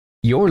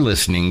You're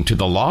listening to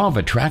the Law of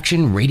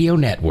Attraction Radio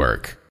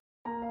Network.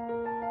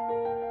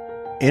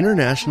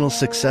 International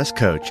success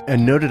coach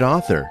and noted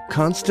author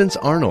Constance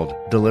Arnold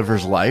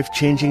delivers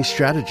life-changing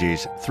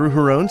strategies through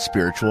her own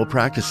spiritual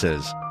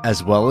practices,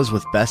 as well as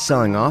with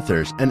best-selling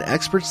authors and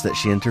experts that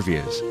she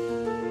interviews.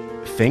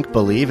 Think,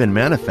 Believe, and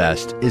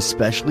Manifest is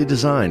specially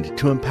designed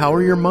to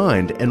empower your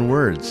mind and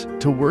words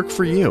to work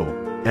for you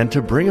and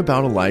to bring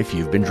about a life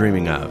you've been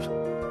dreaming of.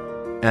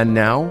 And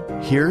now,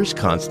 here's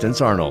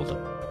Constance Arnold.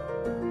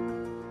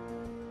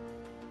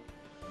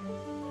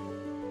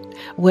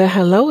 Well,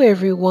 hello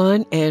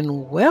everyone,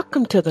 and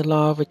welcome to the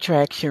Law of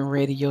Attraction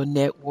Radio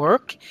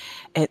Network.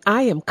 And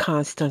I am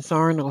Constance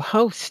Arnold,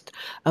 host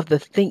of the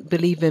Think,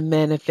 Believe, and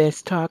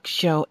Manifest talk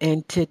show.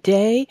 And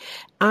today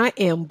I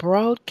am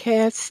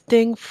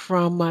broadcasting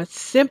from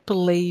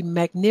simply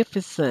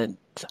magnificent,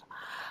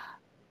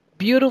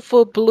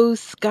 beautiful blue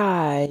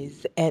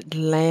skies,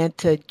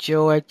 Atlanta,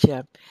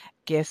 Georgia.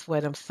 Guess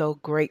what? I'm so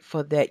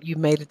grateful that you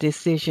made a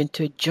decision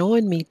to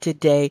join me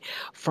today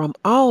from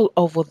all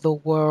over the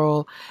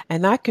world.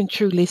 And I can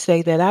truly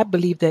say that I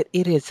believe that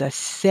it is a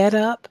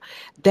setup.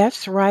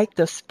 That's right.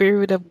 The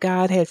Spirit of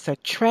God has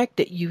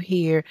attracted you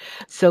here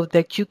so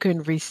that you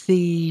can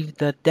receive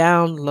the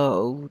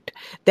download.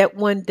 That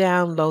one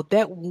download,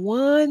 that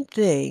one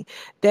thing,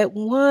 that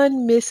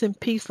one missing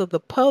piece of the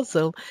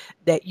puzzle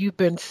that you've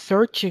been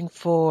searching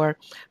for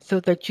so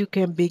that you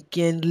can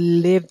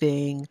begin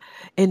living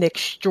an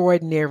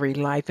extraordinary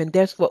life. And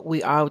that's what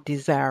we all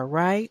desire,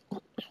 right?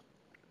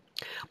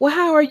 Well,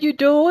 how are you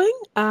doing?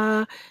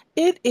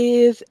 It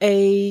is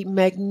a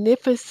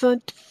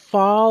magnificent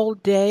fall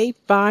day,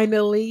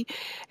 finally,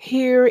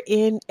 here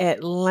in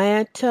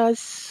Atlanta.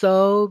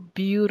 So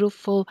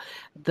beautiful.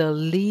 The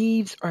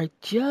leaves are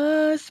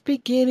just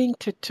beginning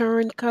to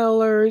turn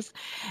colors,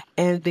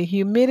 and the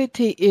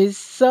humidity is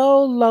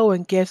so low.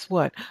 And guess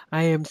what?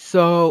 I am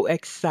so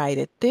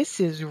excited. This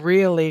is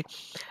really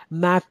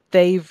my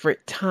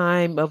favorite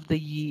time of the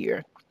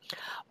year.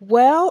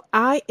 Well,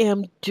 I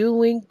am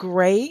doing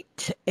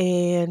great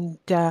and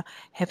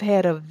have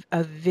had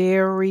a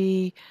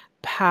very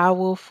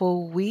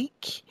powerful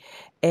week.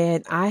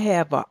 And I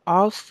have an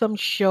awesome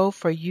show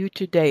for you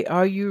today.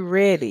 Are you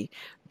ready?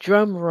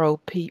 Drum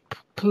roll,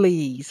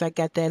 please. I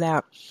got that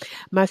out.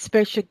 My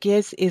special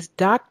guest is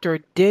Dr.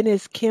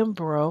 Dennis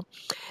Kimbro,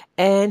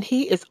 and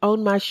he is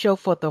on my show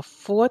for the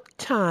fourth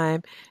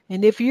time.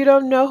 And if you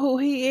don't know who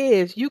he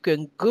is, you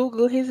can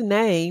Google his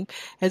name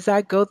as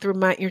I go through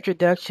my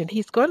introduction.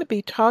 He's going to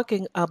be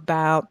talking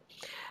about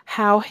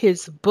how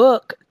his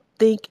book,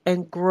 Think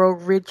and Grow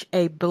Rich,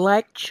 A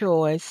Black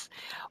Choice,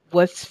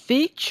 was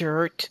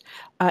featured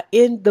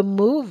in the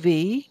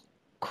movie,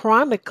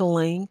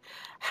 chronicling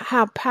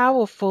how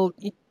powerful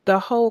the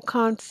whole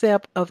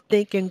concept of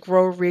Think and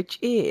Grow Rich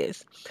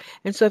is.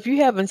 And so if you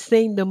haven't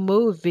seen the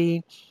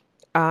movie,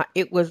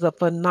 it was a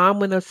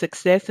phenomenal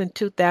success in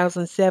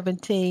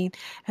 2017.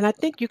 And I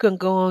think you can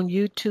go on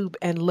YouTube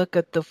and look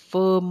at the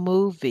full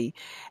movie.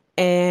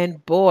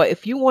 And boy,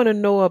 if you want to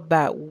know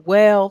about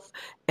wealth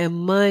and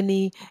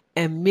money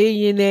and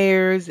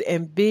millionaires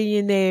and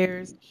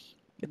billionaires,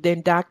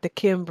 then Dr.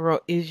 Kimbro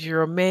is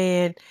your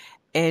man.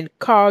 And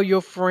call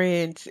your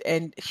friends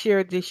and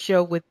share this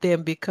show with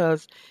them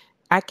because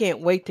I can't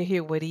wait to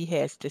hear what he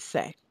has to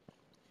say.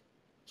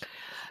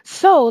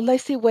 So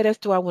let's see, what else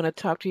do I want to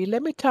talk to you?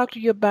 Let me talk to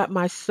you about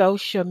my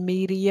social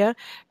media.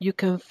 You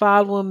can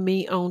follow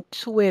me on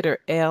Twitter,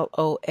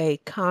 LOA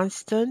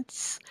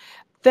Constance,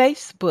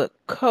 Facebook,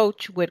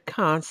 Coach with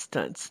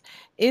Constance,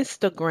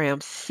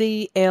 Instagram,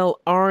 CL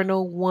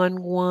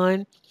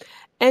Arnold11,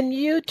 and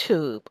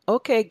YouTube.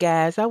 Okay,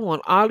 guys, I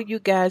want all of you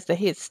guys to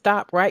hit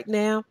stop right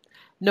now.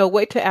 No,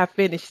 wait till I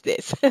finish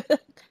this.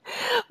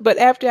 But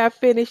after I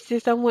finish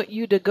this, I want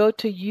you to go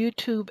to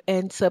YouTube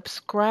and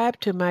subscribe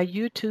to my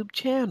YouTube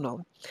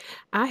channel.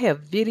 I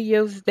have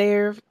videos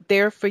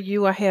there for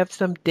you. I have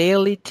some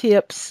daily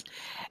tips,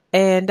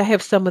 and I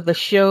have some of the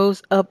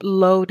shows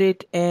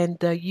uploaded, and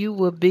you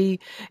will be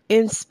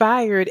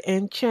inspired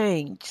and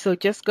changed. So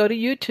just go to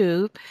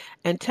YouTube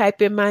and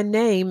type in my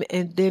name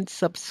and then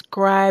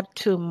subscribe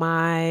to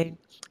my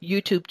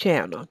YouTube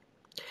channel.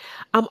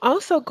 I'm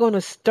also going to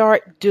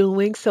start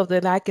doing, so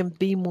that I can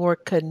be more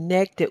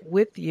connected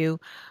with you,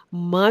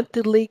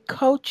 monthly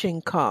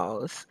coaching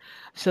calls.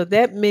 So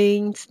that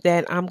means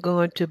that I'm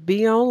going to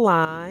be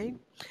online.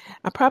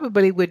 I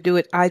probably would do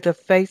it either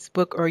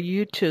Facebook or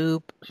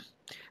YouTube,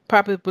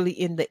 probably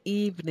in the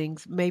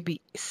evenings,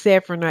 maybe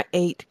 7 or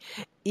 8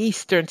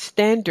 Eastern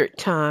Standard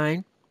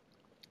Time.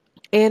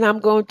 And I'm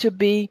going to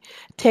be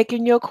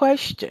taking your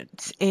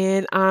questions,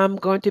 and I'm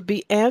going to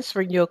be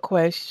answering your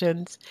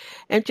questions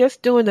and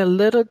just doing a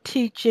little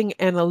teaching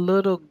and a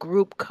little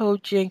group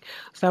coaching.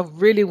 So I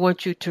really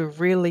want you to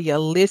really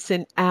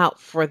listen out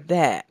for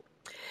that.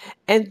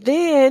 And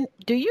then,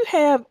 do you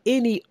have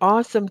any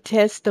awesome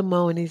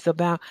testimonies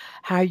about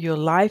how your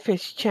life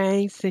has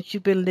changed since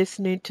you've been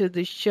listening to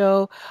the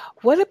show?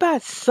 What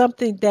about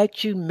something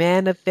that you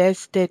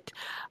manifested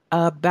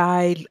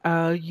by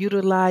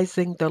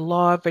utilizing the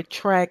law of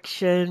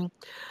attraction?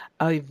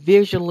 a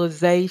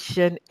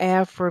visualization,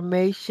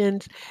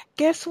 affirmations,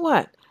 guess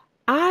what?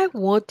 I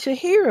want to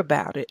hear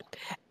about it,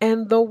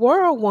 and the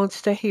world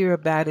wants to hear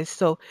about it.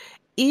 So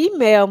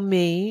email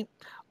me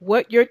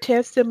what your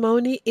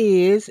testimony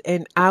is,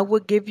 and I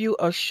will give you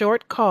a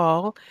short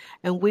call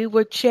and we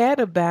will chat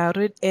about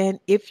it.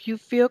 And if you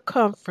feel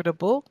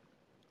comfortable,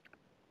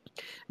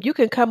 you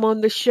can come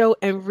on the show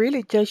and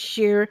really just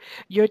share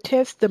your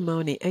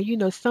testimony.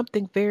 And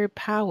something very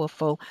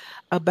powerful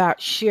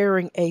about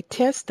sharing a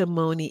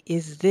testimony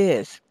is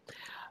this: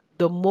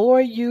 the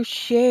more you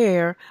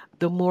share,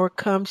 the more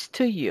comes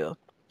to you.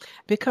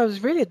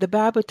 Because really, the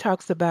Bible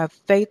talks about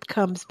faith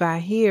comes by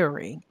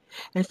hearing.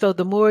 And so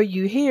the more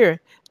you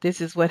hear, this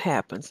is what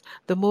happens.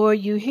 The more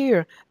you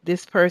hear,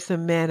 this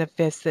person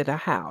manifested a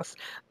house.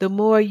 The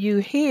more you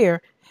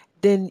hear,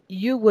 then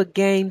you will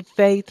gain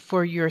faith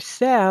for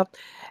yourself,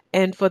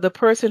 and for the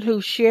person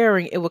who's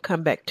sharing, it will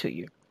come back to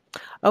you.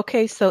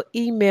 Okay, so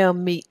email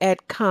me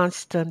at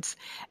Constance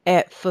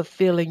at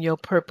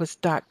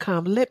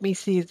fulfillingyourpurpose.com. Let me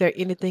see, is there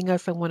anything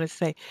else I want to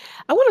say?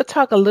 I want to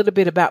talk a little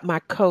bit about my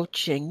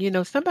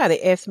coaching.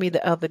 Somebody asked me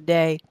the other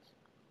day,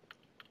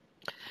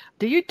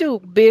 do you do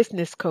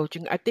business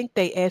coaching? I think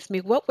they asked me,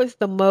 what was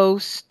the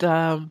most,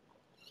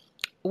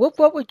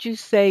 what would you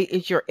say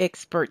is your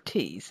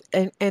expertise?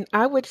 And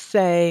I would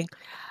say,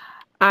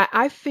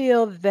 I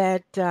feel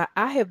that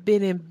I have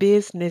been in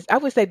business, I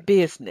would say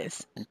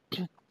business,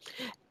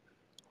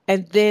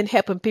 and then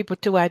helping people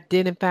to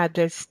identify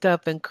their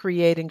stuff and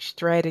creating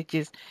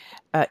strategies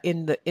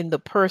in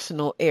the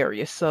personal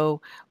area.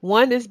 So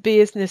one is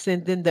business,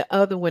 and then the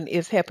other one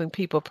is helping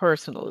people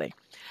personally.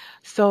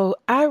 So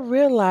I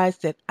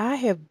realized that I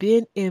have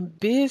been in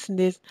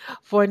business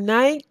for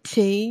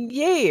 19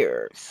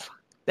 years.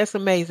 That's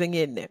amazing,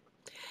 isn't it?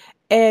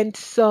 And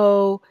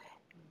so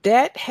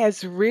that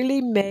has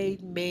really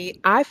made me,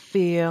 I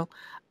feel,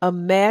 a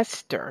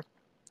master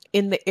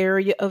in the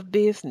area of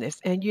business.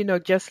 And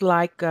just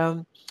like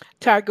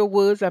Tiger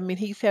Woods, I mean,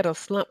 he's had a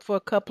slump for a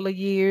couple of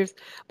years,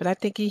 but I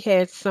think he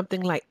had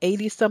something like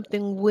 80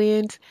 something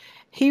wins.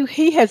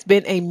 He has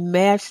been a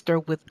master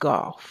with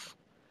golf,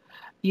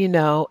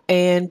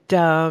 and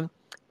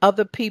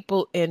other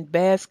people in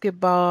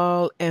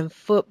basketball and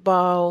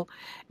football,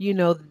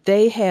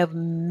 they have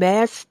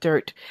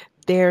mastered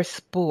their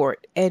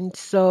sport. And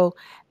so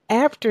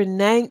after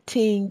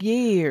 19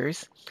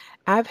 years,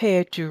 I've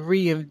had to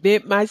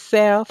reinvent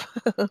myself.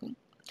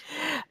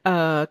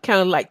 Kind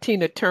of like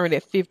Tina Turner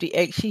at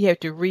 58, she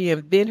had to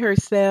reinvent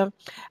herself.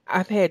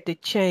 I've had to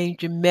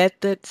change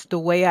methods, the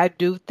way I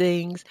do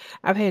things.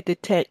 I've had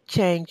to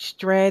change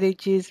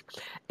strategies,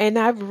 and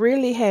I've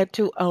really had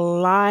to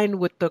align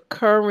with the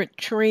current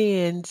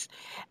trends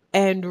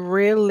and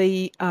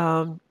really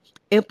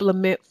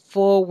implement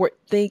forward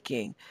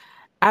thinking.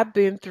 I've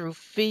been through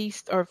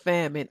feast or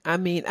famine. I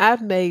mean,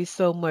 I've made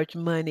so much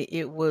money,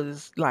 it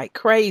was like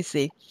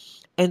crazy.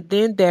 And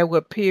then there were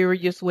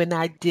periods when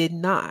I did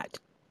not.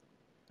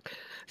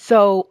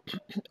 So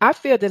I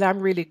feel that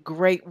I'm really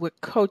great with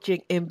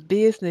coaching in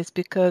business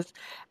because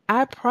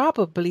I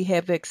probably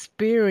have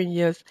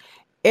experienced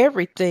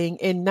everything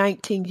in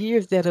 19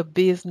 years that a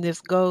business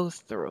goes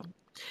through.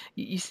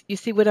 You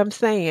see what I'm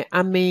saying?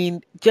 I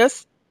mean,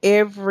 just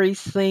every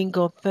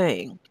single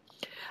thing.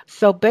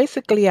 So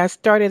basically, I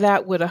started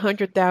out with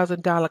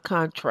 $100,000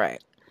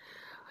 contract.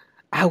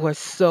 I was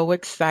so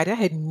excited. I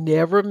had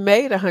never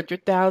made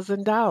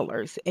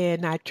 $100,000,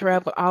 and I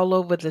traveled all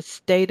over the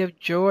state of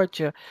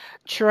Georgia,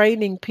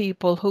 training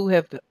people who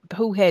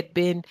had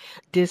been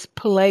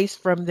displaced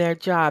from their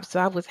jobs. So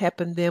I was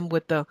helping them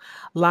with a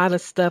lot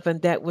of stuff,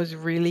 and that was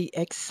really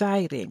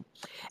exciting.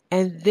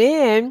 And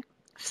then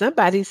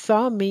somebody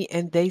saw me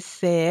and they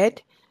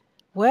said,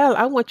 well,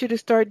 I want you to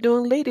start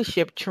doing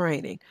leadership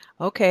training.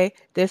 Okay,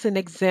 there's an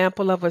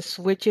example of a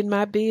switch in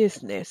my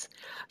business.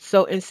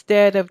 So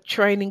instead of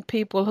training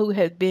people who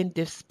had been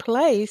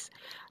displaced,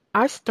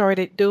 I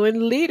started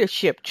doing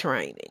leadership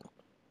training.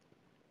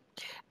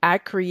 I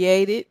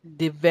created,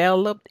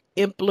 developed,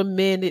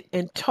 implemented,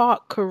 and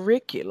taught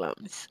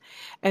curriculums,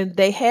 and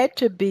they had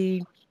to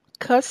be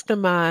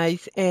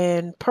customized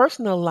and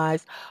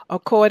personalized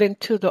according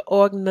to the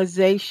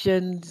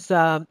organization's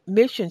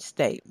mission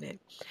statement.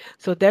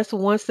 So that's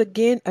once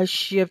again a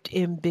shift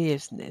in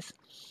business.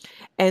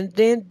 And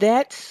then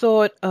that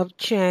sort of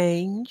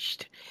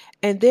changed.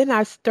 And then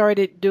I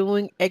started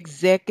doing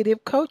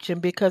executive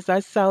coaching because I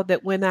saw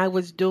that when I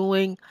was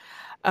doing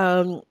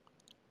um,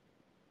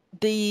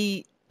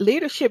 the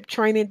leadership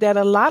training that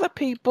a lot of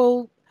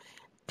people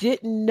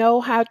didn't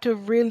know how to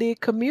really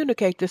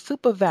communicate. The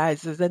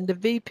supervisors and the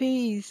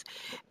VPs,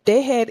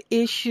 they had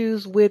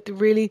issues with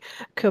really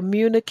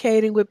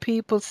communicating with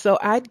people. So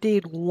I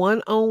did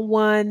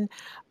one-on-one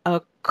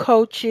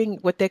coaching,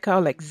 what they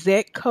call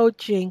exec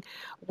coaching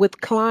with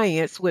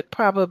clients with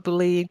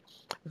probably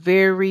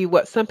very,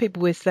 what some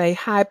people would say,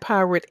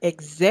 high-powered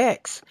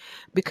execs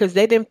because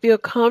they didn't feel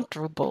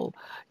comfortable,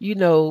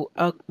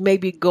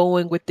 maybe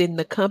going within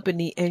the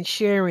company and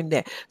sharing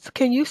that. So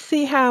can you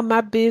see how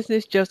my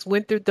business just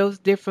went through those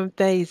different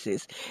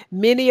phases?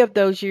 Many of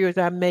those years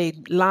I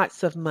made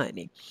lots of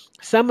money.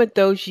 Some of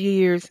those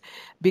years,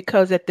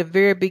 because at the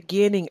very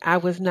beginning I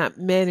was not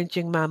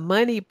managing my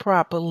money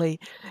properly,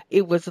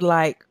 it was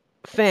like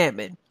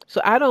famine. So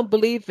I don't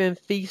believe in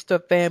feast or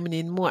famine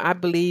anymore. I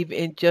believe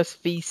in just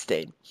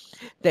feasting,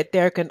 that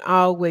there can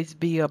always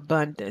be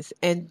abundance.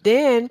 And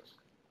then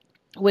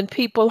when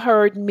people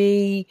heard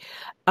me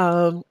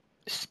um,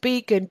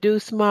 speak and do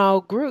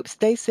small groups,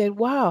 they said,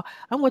 "Wow,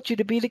 I want you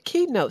to be the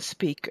keynote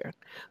speaker."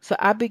 So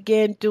I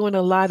began doing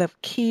a lot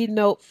of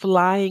keynote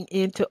flying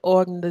into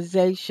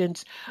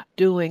organizations,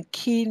 doing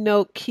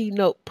keynote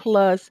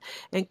plus.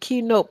 And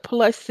keynote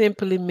plus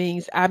simply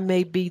means I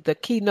may be the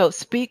keynote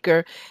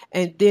speaker,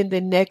 and then the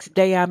next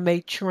day I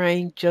may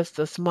train just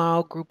a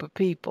small group of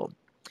people.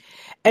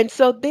 And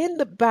so then,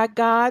 by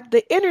God,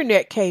 the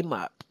internet came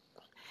up.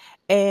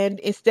 And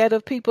instead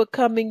of people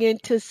coming in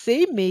to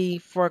see me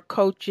for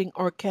coaching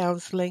or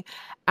counseling,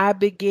 I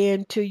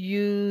began to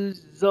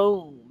use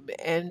Zoom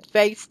and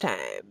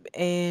FaceTime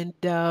and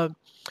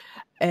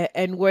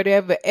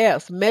whatever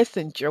else,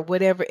 Messenger,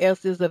 whatever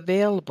else is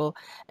available,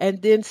 and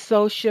then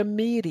social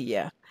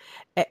media.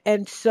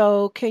 And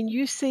so, can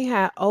you see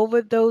how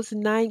over those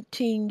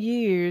 19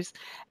 years,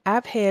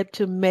 I've had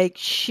to make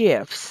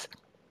shifts?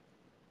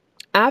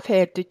 I've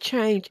had to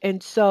change.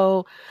 And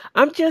so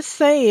I'm just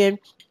saying,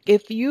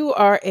 if you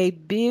are a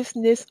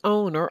business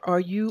owner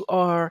or you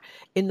are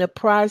in the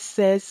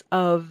process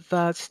of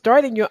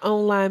starting your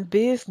online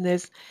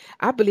business,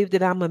 I believe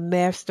that I'm a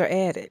master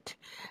at it.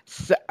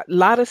 So, a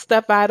lot of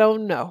stuff I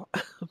don't know.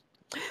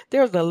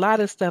 There's a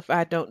lot of stuff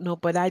I don't know,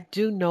 but I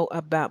do know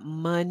about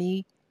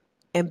money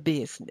and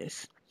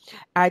business.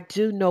 I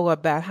do know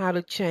about how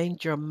to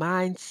change your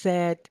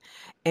mindset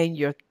and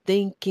your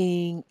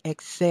thinking,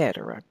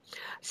 etc.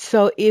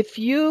 So if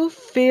you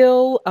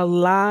feel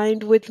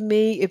aligned with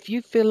me, if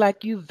you feel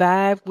like you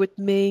vibe with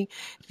me,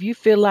 if you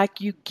feel like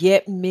you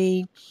get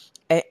me,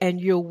 and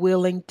you're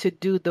willing to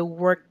do the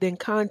work, then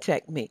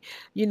contact me.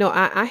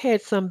 I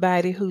had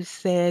somebody who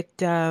said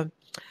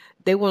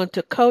they wanted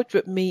to coach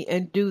with me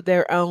and do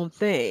their own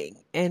thing.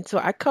 And so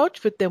I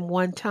coached with them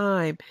one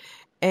time,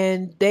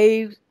 and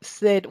they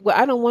said, "Well,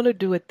 I don't want to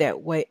do it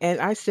that way." And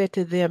I said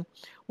to them,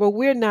 "Well,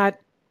 we're not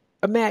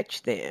a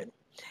match then."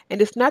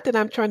 And it's not that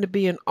I'm trying to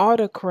be an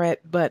autocrat,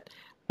 but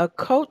a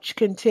coach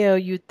can tell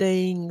you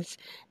things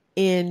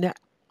in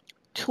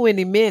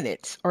 20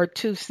 minutes or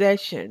 2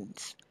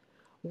 sessions,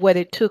 what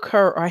it took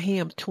her or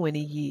him 20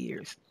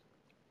 years.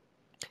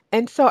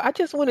 And so I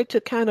just wanted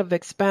to kind of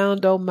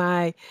expound on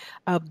my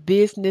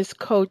business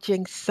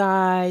coaching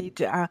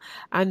side.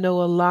 I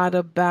know a lot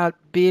about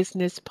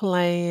business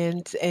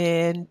plans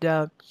and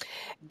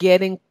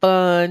getting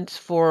funds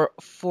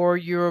for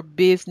your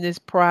business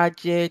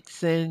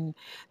projects and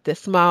the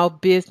Small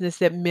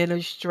Business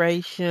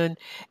Administration,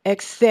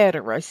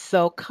 etc.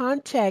 So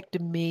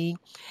contact me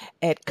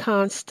at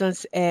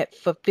Constance at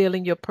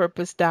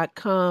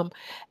fulfillingyourpurpose.com,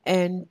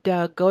 and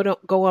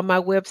go on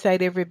my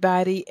website,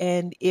 everybody.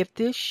 And if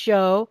this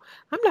show,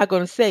 I'm not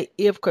going to say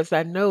if because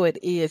I know it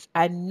is.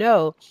 I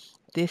know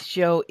this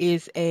show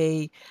is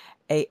a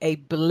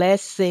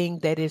blessing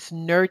that is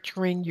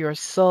nurturing your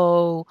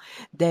soul,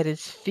 that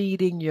is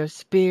feeding your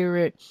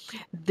spirit,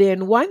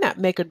 then why not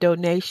make a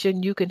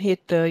donation? You can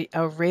hit the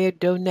red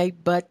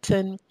donate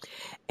button,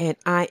 and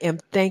I am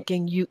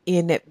thanking you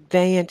in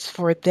advance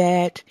for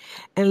that.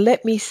 And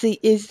let me see,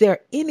 is there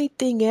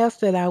anything else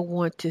that I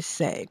want to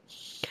say?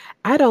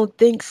 I don't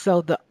think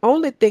so. The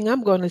only thing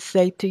I'm going to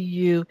say to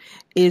you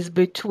is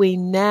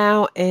between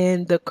now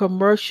and the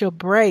commercial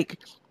break,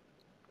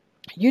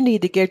 you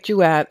need to get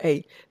you out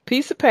a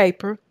piece of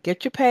paper,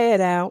 get your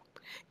pad out,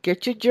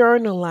 get your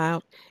journal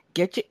out,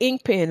 get your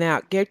ink pen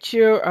out, get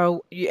your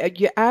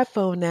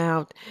iPhone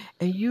out,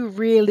 and you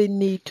really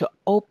need to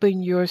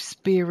open your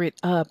spirit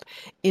up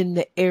in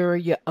the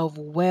area of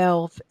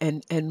wealth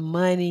and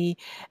money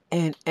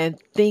and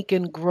think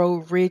and grow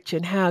rich,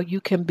 and how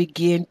you can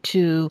begin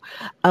to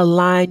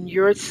align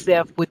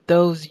yourself with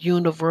those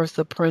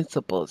universal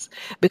principles.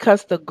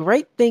 Because the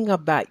great thing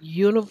about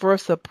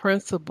universal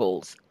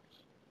principles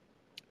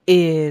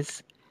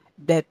is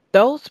that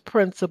those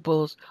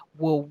principles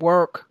will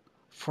work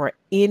for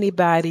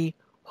anybody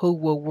who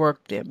will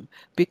work them,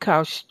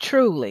 because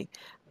truly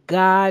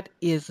God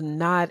is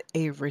not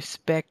a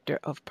respecter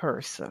of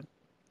person.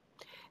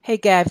 Hey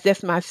guys,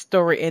 that's my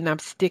story and I'm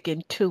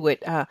sticking to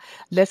it.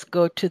 Let's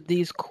go to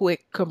these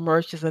quick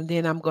commercials, and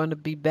then I'm going to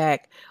be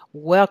back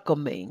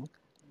welcoming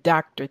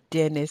Dr.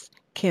 Dennis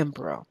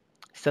Kimbro.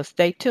 So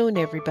stay tuned,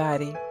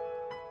 everybody.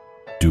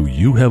 Do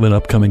you have an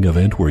upcoming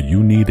event where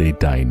you need a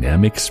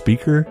dynamic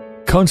speaker?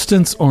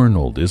 Constance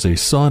Arnold is a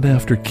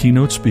sought-after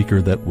keynote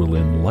speaker that will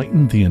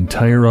enlighten the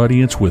entire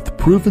audience with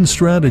proven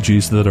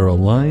strategies that are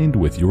aligned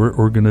with your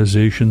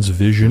organization's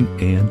vision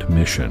and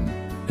mission.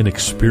 An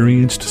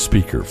experienced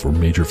speaker for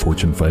major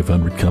Fortune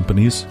 500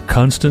 companies,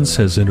 Constance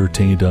has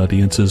entertained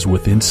audiences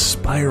with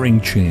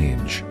inspiring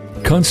change.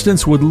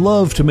 Constance would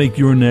love to make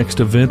your next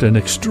event an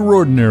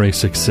extraordinary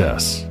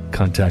success.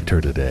 Contact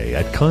her today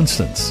at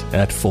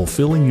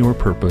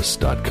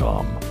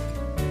constance@fulfillingyourpurpose.com.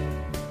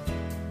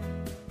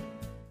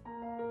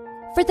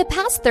 For the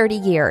past 30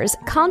 years,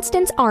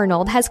 Constance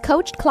Arnold has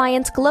coached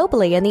clients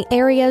globally in the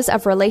areas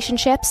of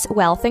relationships,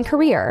 wealth, and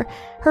career.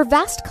 Her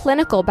vast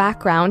clinical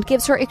background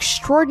gives her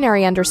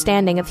extraordinary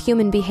understanding of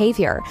human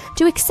behavior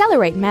to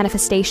accelerate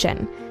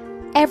manifestation.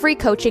 Every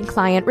coaching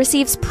client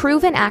receives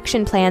proven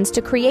action plans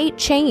to create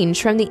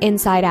change from the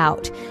inside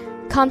out.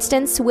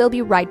 Constance will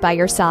be right by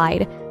your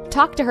side.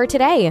 Talk to her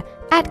today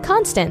at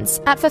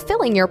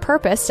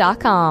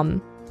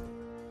constance@fulfillingyourpurpose.com.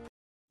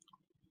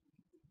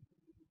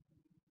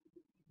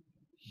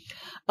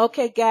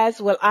 Okay,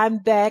 guys, well, I'm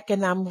back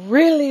and I'm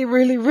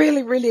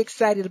really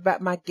excited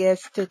about my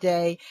guest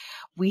today.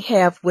 We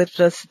have with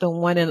us the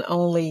one and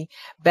only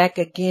back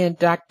again,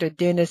 Dr.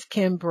 Dennis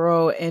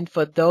Kimbro. And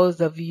for those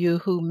of you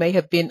who may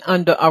have been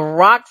under a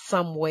rock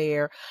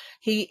somewhere,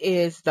 he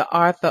is the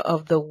author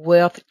of The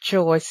Wealth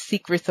Choice,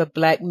 Secrets of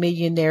Black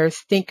Millionaires,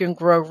 Think and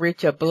Grow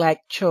Rich, A Black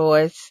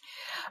Choice.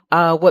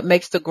 What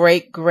makes the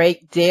great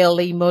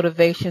daily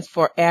motivations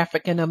for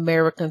African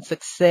American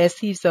success.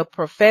 He's a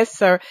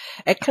professor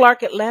at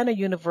Clark Atlanta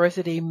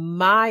University,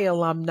 my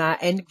alumni.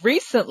 And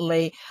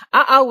recently,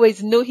 I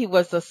always knew he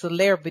was a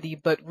celebrity,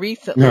 but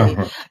recently,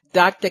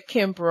 Dr.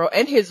 Kimbro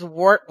and his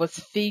work was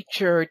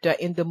featured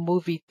in the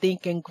movie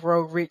Think and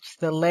Grow Rich,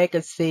 The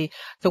Legacy.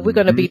 So we're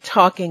going to be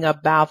talking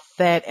about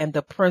that and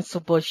the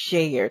principles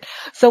shared.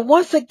 So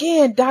once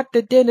again,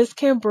 Dr. Dennis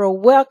Kimbro,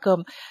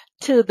 welcome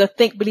to the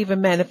Think, Believe,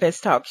 and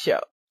Manifest talk show.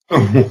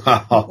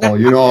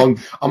 Wow.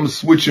 I'm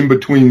switching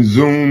between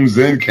Zooms,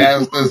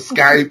 Zencaster,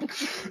 Skype.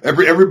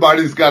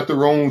 Everybody's got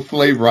their own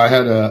flavor. I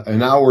had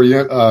an hour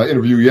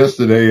interview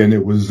yesterday and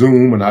it was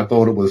Zoom and I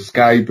thought it was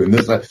Skype and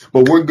this,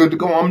 but we're good to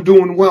go. I'm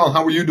doing well.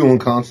 How are you doing,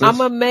 Constance?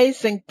 I'm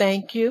amazing.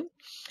 Thank you.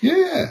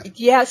 Yeah.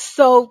 Yeah.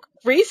 So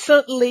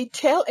recently,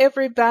 tell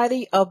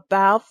everybody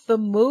about the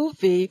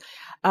movie,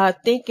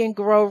 Think and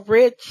Grow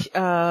Rich,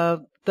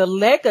 The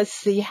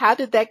Legacy. How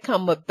did that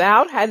come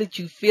about? How did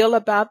you feel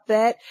about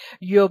that?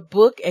 Your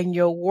book and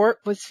your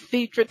work was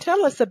featured.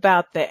 Tell us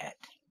about that.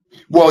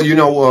 Well,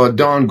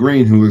 Don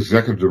Green, who is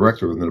executive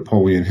director of the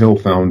Napoleon Hill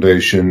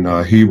Foundation,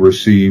 he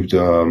received,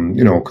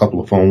 a couple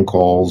of phone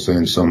calls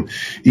and some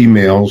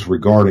emails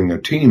regarding a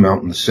team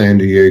out in the San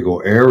Diego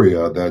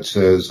area that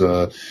says,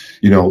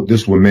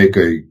 this would make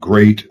a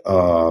great,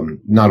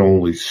 not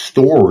only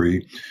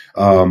story,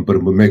 but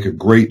it would make a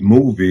great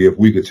movie if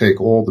we could take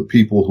all the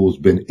people who's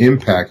been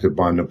impacted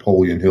by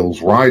Napoleon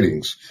Hill's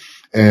writings.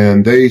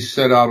 And they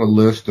set out a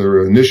list.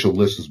 Their initial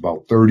list is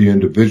about 30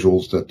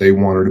 individuals that they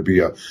wanted to be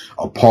a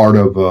part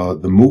of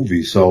the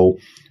movie. So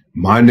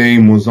my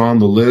name was on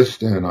the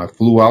list and I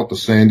flew out to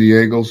San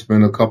Diego,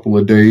 spent a couple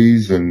of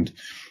days and,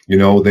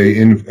 they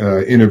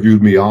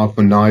interviewed me ad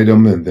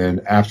infinitum. And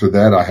then after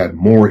that, I had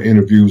more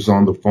interviews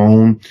on the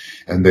phone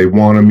and they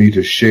wanted me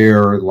to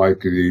share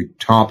like the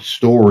top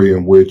story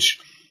in which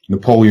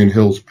Napoleon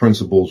Hill's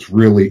principles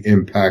really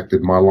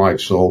impacted my life.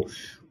 So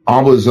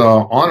I was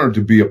honored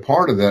to be a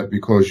part of that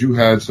because you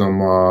had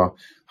some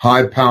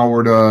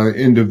high-powered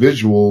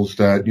individuals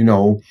that,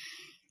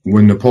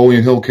 when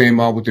Napoleon Hill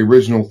came out with the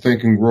original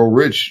Think and Grow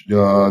Rich,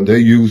 they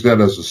used that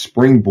as a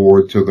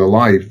springboard to their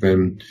life.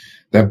 And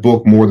that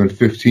book, more than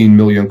 15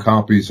 million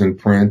copies in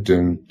print.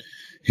 And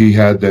he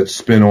had that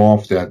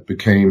spin-off that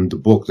became the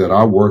book that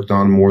I worked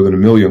on, more than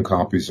 1 million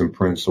copies in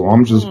print. So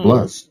I'm just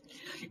blessed.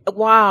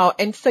 Wow.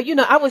 And so,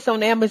 I was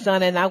on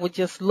Amazon and I was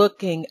just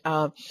looking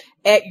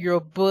at your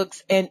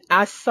books and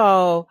I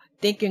saw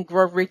Think and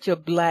Grow Rich, A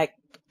Black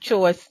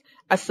Choice.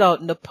 I saw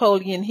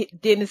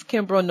Dennis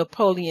Kimbro,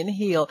 Napoleon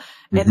Hill.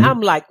 And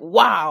I'm like,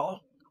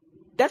 wow,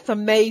 that's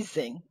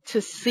amazing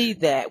to see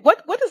that.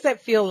 What does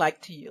that feel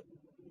like to you?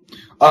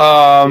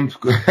 Well,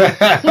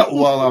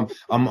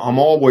 I'm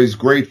always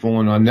grateful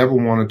and I never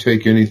want to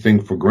take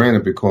anything for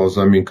granted because,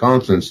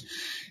 Constance,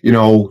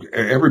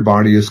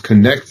 everybody is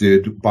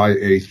connected by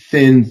a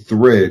thin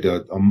thread,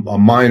 a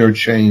minor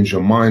change, a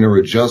minor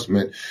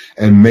adjustment.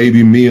 And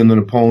maybe me and the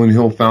Napoleon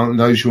Hill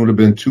Foundation would have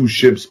been two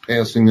ships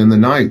passing in the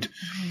night.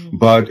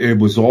 But it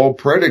was all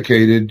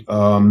predicated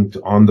on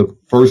the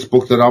first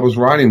book that I was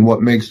writing,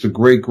 What Makes the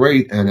Great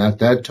Great. And at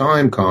that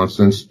time,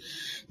 Constance,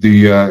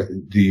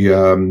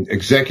 the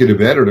executive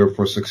editor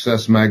for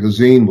Success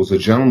Magazine was a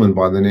gentleman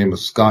by the name of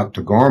Scott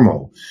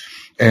DeGarmo.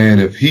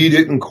 And if he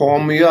didn't call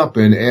me up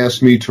and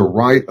ask me to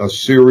write a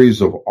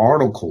series of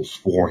articles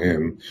for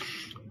him,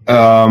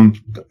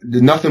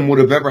 nothing would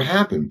have ever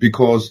happened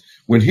because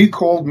when he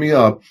called me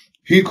up,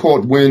 he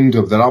caught wind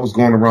of that I was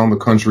going around the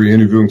country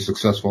interviewing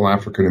successful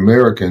African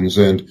Americans.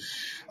 And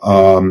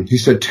he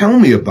said, tell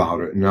me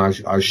about it. And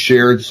I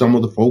shared some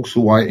of the folks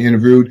who I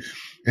interviewed.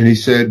 And he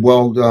said,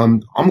 well,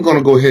 I'm going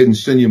to go ahead and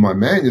send you my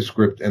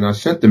manuscript. And I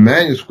sent the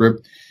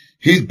manuscript.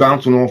 He's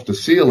bouncing off the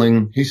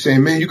ceiling. He's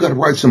saying, man, you got to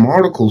write some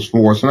articles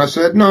for us. And I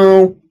said,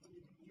 no,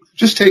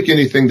 Just take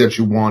anything that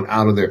you want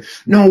out of there.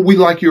 No, we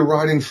like your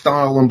writing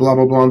style and blah,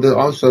 blah, blah. And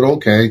I said,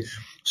 okay.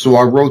 So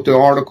I wrote the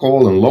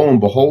article, and lo and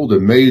behold,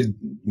 it made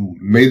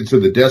it to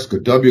the desk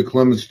of W.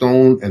 Clement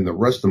Stone, and the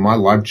rest of my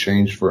life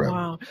changed forever.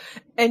 Wow.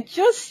 And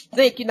just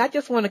thinking, I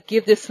just want to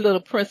give this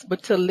little principle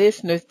to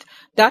listeners.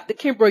 Dr.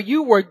 Kimbro,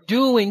 you were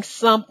doing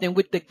something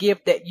with the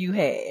gift that you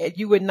had.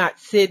 You were not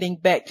sitting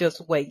back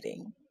just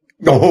waiting.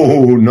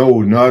 No,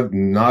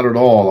 not at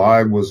all.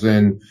 I was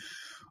in,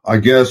 I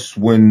guess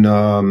when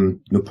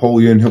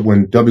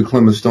when W.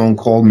 Clement Stone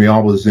called me, I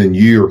was in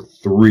year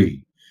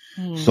 3.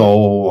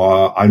 So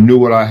I knew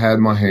what I had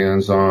my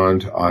hands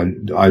on.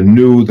 I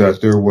knew that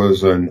there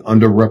was an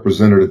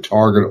underrepresented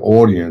target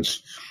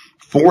audience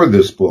for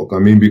this book. I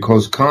mean,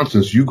 because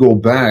Constance, you go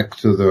back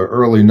to the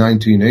early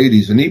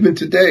 1980s, and even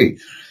today,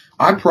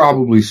 I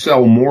probably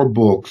sell more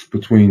books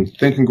between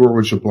Think and Grow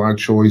Rich, A Black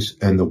Choice,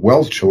 and The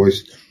Wealth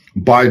Choice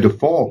by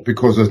default,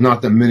 because there's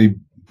not that many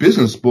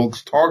business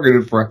books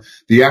targeted for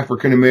the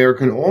African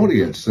American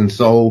audience. And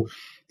so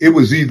it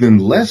was even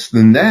less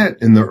than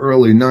that in the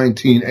early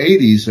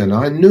 1980s. And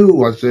I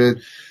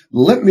said,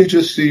 let me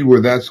just see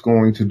where that's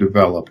going to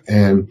develop.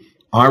 And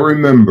I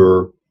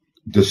remember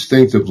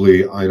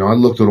distinctively, I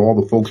looked at all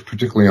the folks,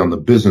 particularly on the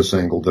business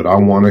angle, that I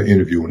want to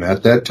interview. And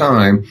at that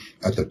time,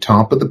 at the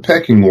top of the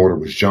pecking order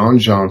was John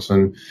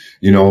Johnson,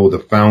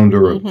 the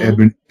founder of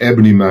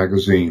Ebony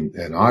Magazine.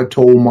 And I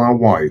told my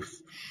wife,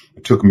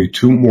 it took me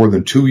more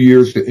than 2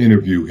 years to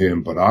interview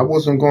him, but I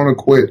wasn't going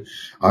to quit.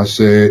 I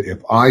said,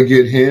 if I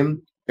get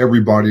him,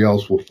 everybody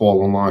else will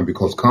fall in line,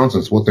 because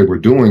Constance, what they were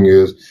doing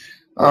is,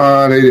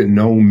 they didn't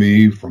know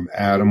me from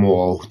Adam,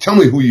 or tell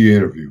me who you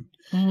interviewed.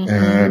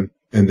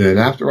 And then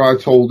after I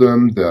told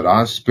them that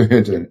I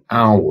spent an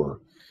hour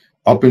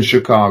up in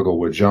Chicago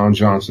with John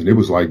Johnson, it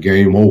was like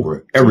game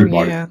over.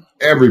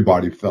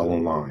 Everybody fell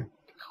in line.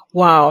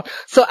 Wow.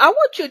 So I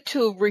want you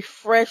to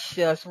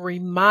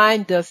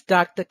remind us,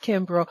 Dr.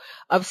 Kimbro,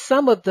 of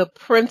some of the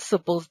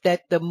principles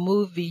that the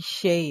movie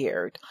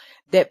shared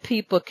that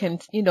people can,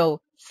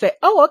 say,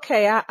 oh,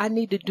 okay, I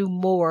need to do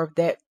more of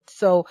that.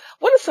 So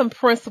what are some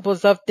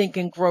principles of Think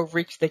and Grow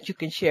Rich that you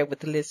can share with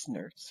the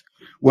listeners?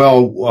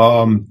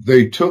 Well,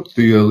 they took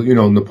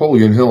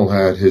Napoleon Hill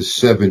had his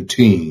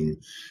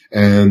 17,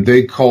 and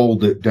they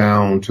culled it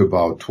down to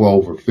about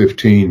 12 or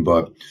 15,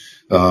 but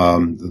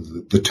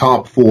the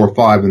top 4 or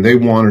 5, and they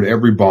wanted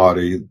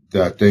everybody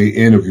that they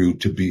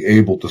interviewed to be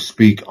able to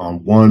speak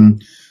on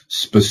one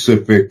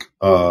specific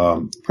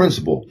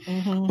principle.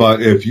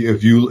 But if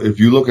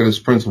you look at his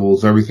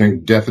principles,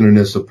 everything,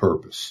 definiteness of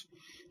purpose.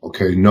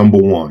 Okay, number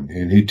 1.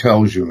 And he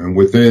tells you, and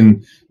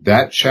within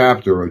that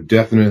chapter of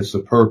definiteness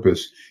of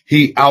purpose,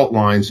 he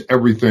outlines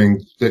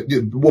everything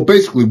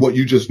basically what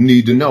you just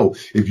need to know.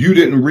 If you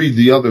didn't read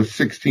the other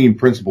 16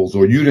 principles,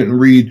 or you didn't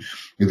read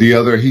the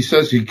other, he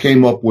says he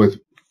came up with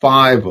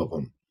 5 of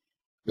them.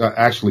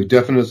 Actually,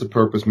 definiteness of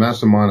purpose,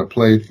 mastermind,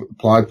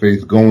 applied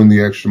faith, going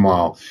the extra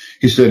mile.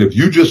 He said, if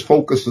you just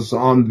focus us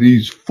on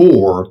these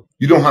 4,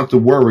 you don't have to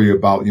worry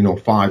about,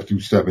 5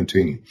 through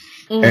 17.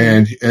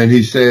 And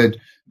he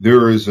said,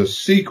 there is a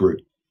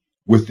secret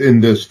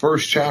within this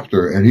first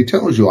chapter, and he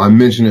tells you, I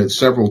mentioned it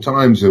several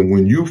times, and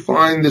when you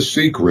find the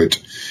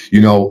secret,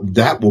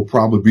 that will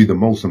probably be the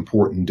most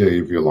important day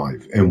of your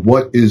life. And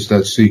what is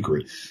that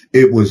secret?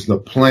 It was the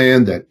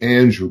plan that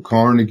Andrew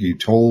Carnegie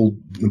told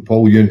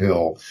Napoleon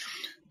Hill,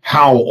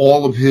 how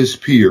all of his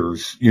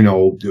peers,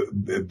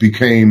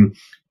 became,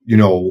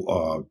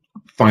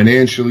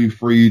 financially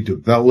free,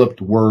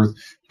 developed worth,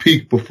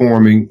 peak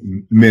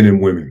performing men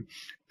and women.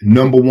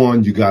 Number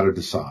 1, you got to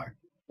decide.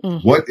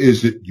 What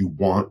is it you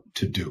want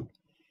to do?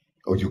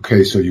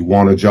 Okay, so you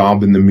want a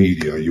job in the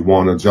media, you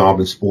want a job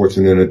in sports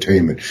and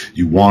entertainment,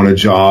 you want a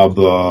job,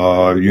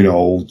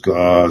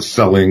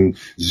 selling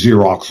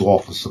Xerox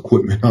office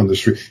equipment on the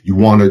street. You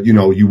want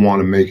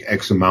to make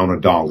X amount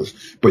of dollars,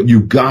 but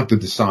you got to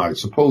decide.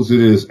 Suppose it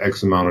is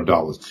X amount of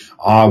dollars.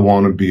 I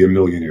want to be a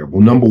millionaire.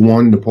 Well, number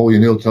 1,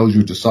 Napoleon Hill tells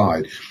you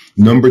decide.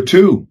 Number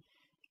 2,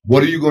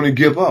 what are you going to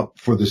give up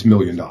for this $1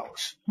 million?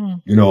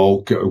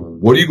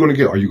 What are you going to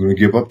get? Are you going to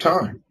give up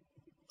time?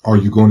 Are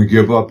you going to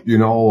give up,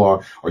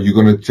 are you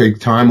going to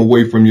take time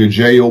away from your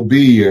job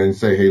and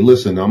say, hey,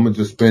 listen, I'm going to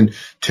just spend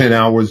 10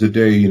 hours a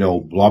day,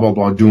 blah, blah,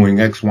 blah,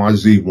 doing X, Y,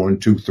 Z, 1,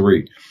 2,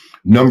 3.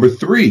 Number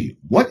 3,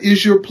 what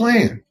is your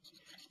plan?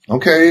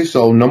 Okay,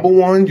 so number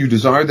 1, you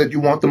desire that you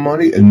want the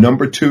money. And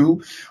number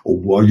 2,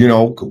 what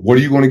are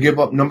you going to give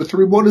up? Number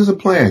 3, what is the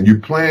plan? You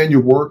plan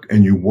your work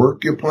and you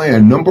work your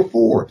plan. Number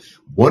 4,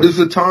 what is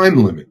the time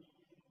limit?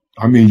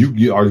 I mean,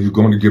 are you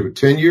going to give it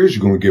 10 years?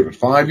 You're going to give it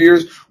 5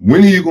 years?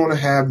 When are you going to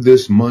have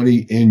this money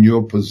in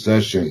your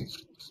possession?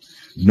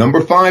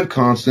 Number 5,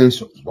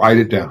 Constance, write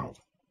it down.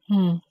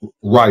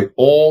 Write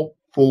all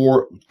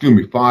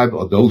 5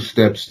 of those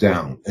steps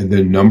down. And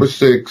then number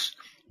 6,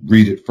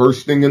 read it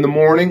first thing in the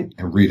morning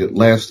and read it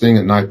last thing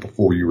at night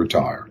before you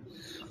retire.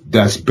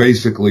 That's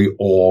basically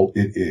all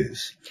it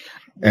is.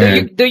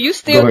 Do you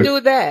still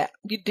do that?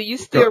 Do you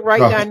still write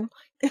down?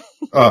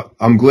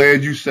 I'm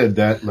glad you said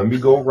that. Let me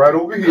go right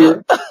over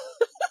here.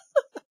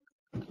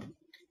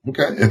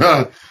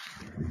 Okay.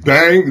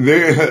 Bang,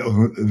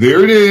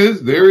 there it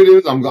is. There it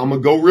is. I'm going to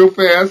go real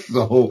fast.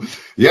 So,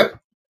 yep,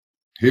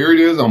 here it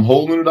is. I'm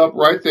holding it up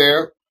right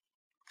there.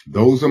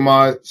 Those are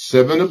my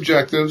 7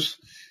 objectives.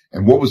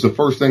 And what was the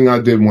first thing I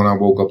did when I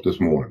woke up this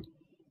morning?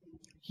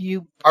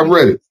 I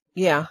read it.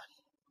 Yeah.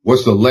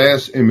 What's the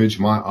last image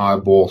my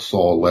eyeball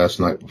saw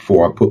last night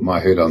before I put my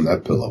head on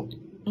that pillow?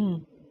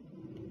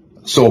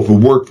 So if it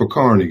worked for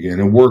Carnegie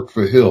and it worked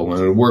for Hill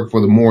and it worked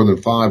for the more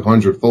than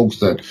 500 folks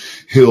that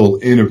Hill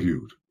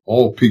interviewed,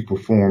 all peak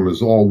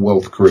performers, all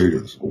wealth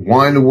creators,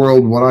 why in the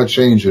world would I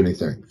change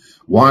anything?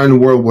 Why in the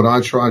world would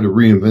I try to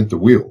reinvent the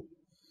wheel?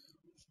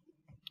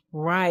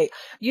 Right.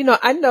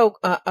 I know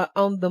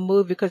on the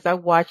movie, because I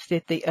watched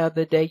it the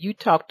other day, you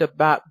talked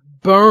about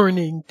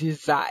burning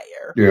desire.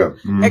 Yeah.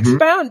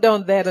 Expound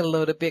on that a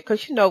little bit,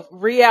 because,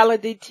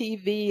 reality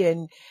TV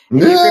and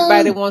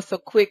everybody wants a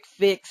quick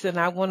fix, and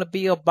I want to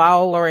be a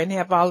baller and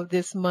have all of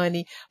this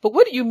money. But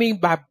what do you mean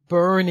by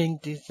burning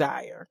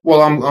desire?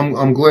 Well,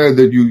 I'm glad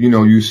that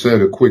you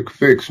said a quick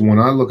fix. When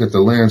I look at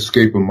the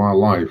landscape of my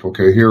life,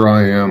 okay, here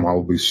I am.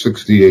 I'll be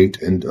 68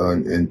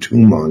 in 2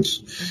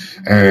 months,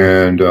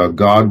 and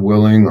God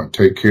willing, I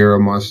take care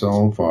of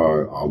myself.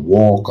 I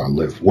walk, I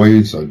lift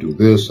weights, I do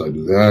this, I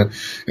do that.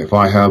 If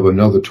I have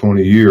another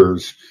 20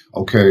 years,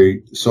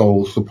 okay,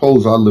 so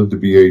suppose I live to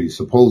be 80,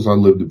 suppose I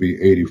live to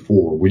be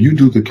 84. When you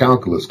do the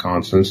calculus,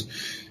 Constance,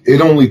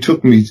 it only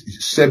took me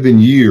 7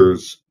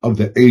 years of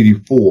the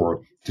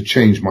 84 to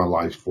change my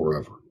life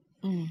forever.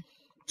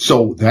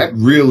 So that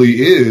really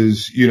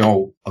is,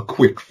 a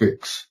quick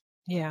fix.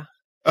 Yeah.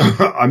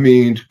 I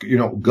mean,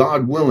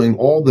 God willing,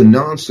 all the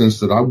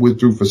nonsense that I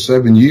went through for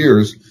 7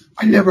 years,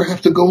 I never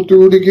have to go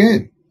through it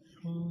again.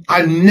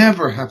 I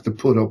never have to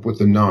put up with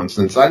the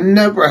nonsense. I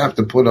never have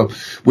to put up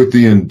with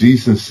the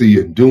indecency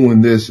and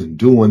doing this and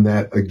doing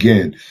that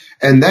again.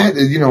 And that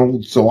is,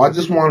 so I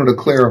just wanted to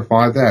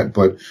clarify that.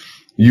 But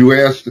you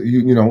asked,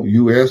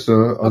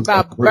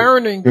 about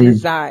burning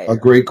desire. A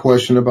great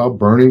question about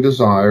burning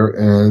desire.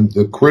 And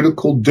the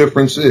critical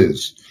difference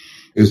is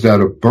that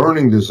a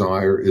burning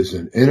desire is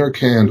an inner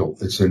candle.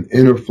 It's an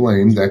inner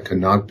flame that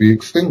cannot be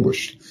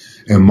extinguished.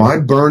 And my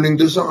burning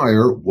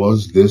desire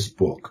was this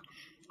book,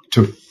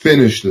 to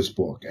finish this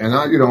book. And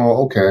I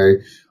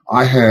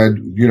had,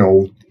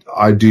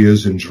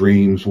 ideas and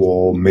dreams.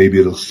 Well, maybe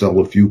it'll sell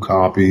a few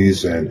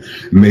copies and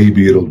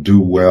maybe it'll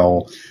do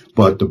well.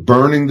 But the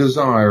burning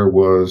desire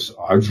was,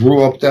 I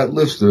drew up that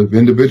list of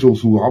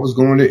individuals who I was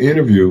going to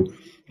interview.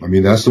 I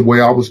mean, that's the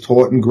way I was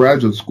taught in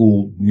graduate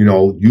school.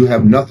 You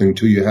have nothing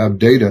till you have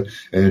data.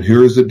 And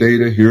here's the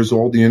data. Here's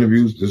all the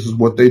interviews. This is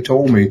what they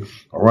told me.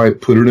 All right,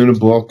 put it in a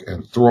book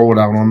and throw it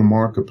out on the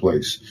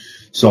marketplace.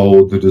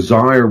 So the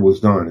desire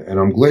was done. And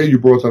I'm glad you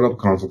brought that up,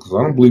 Consul, because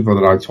I don't believe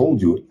that I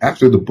told you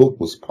after the book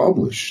was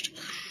published,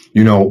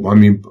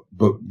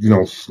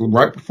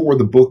 right before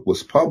the book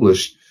was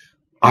published,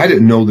 I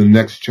didn't know the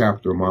next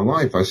chapter of my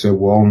life. I said,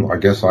 well, I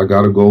guess I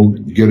got to go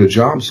get a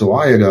job. So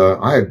I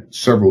had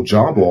several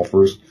job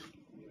offers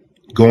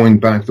going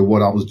back to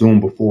what I was doing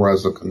before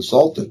as a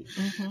consultant.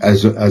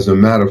 As a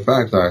matter of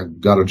fact, I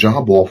got a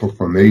job offer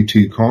from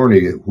A.T.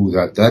 Carney, who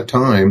at that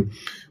time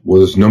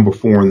was number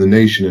 4 in the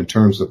nation in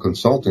terms of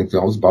consulting.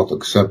 I was about to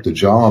accept a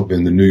job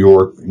in the New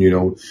York,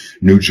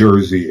 New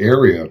Jersey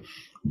area.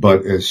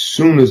 But as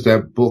soon as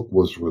that book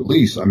was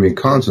released,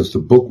 Constance, the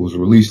book was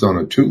released on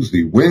a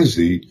Tuesday.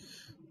 Wednesday,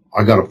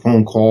 I got a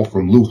phone call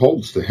from Lou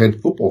Holtz, the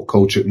head football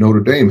coach at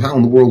Notre Dame. How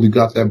in the world he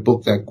got that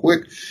book that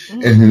quick?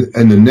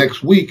 And the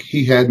next week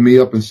he had me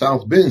up in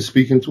South Bend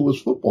speaking to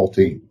his football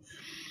team.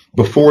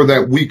 Before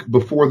that week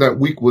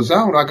was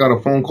out, I got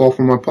a phone call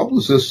from my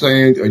publicist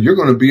saying, you're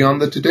going to be on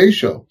the Today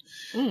Show.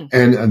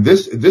 And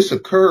this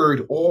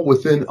occurred all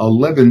within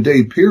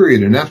 11-day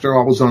period. And after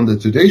I was on the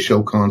Today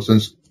Show,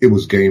 Constance, it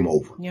was game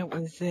over. Yeah,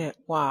 was it?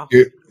 Wow.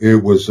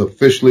 It was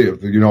officially,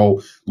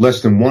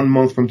 less than 1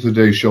 month from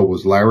Today Show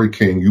was Larry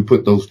King. You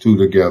put those two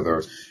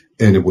together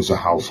and it was a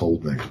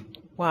household name.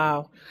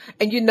 Wow.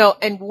 And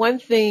and one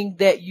thing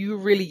that you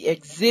really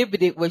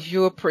exhibited was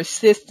your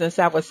persistence.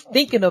 I was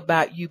thinking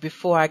about you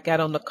before I got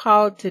on the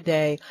call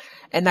today,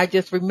 and I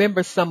just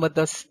remember some of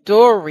the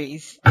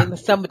stories and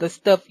some of the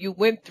stuff you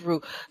went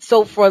through.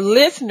 So for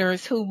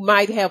listeners who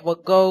might have a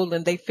goal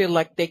and they feel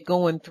like they're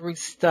going through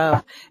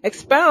stuff,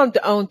 expound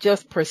on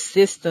just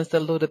persistence a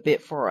little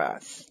bit for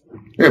us.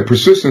 Yeah,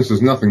 persistence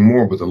is nothing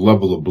more but the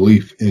level of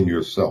belief in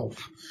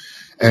yourself.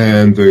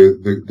 And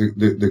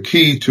the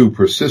key to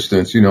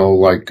persistance,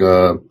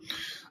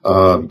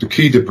 the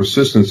key to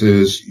persistence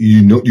is,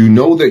 you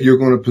know that you're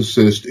going to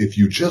persist if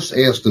you just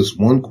ask this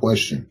one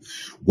question: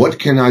 what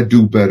can I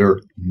do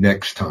better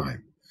next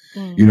time?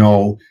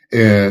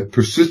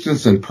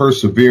 Persistence and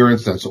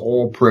perseverance, that's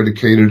all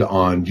predicated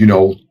on,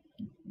 do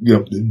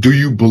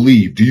you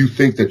believe? Do you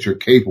think that you're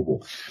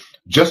capable?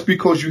 Just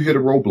because you hit a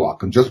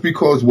roadblock and just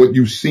because what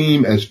you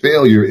seem as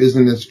failure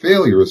isn't as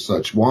failure as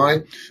such.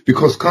 Why?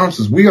 Because,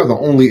 Constance, we are the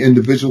only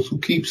individuals who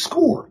keep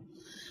score.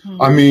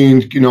 I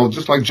mean,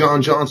 just like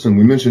John Johnson,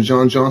 we mentioned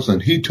John Johnson.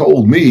 He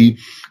told me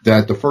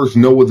that the first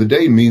no of the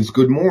day means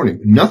good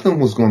morning. Nothing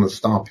was going to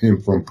stop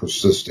him from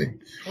persisting.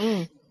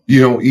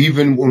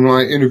 Even when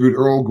I interviewed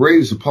Earl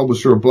Graves, the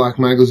publisher of Black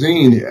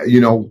Magazine,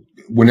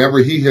 whenever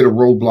he hit a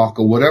roadblock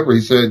or whatever,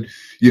 he said,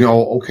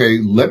 okay,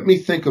 let me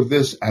think of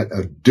this at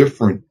a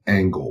different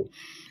angle.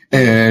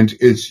 And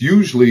it's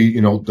usually,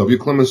 W.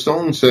 Clement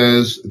Stone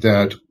says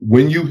that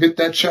when you hit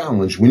that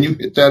challenge, when you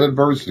hit that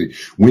adversity,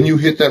 when you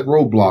hit that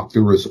roadblock,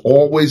 there is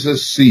always a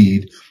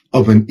seed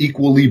of an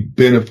equally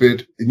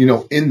benefit,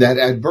 in that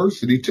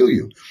adversity to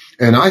you.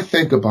 And I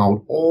think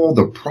about all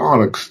the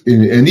products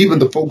and even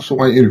the folks who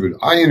I interviewed.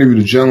 I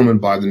interviewed a gentleman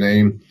by the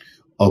name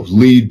of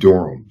Lee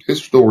Durham.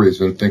 His story is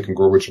in Think and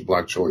Grow Rich, A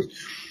Black Choice.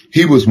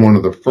 He was one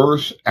of the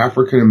first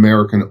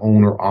African-American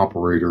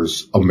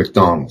owner-operators of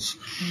McDonald's.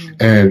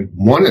 And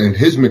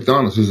his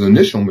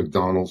initial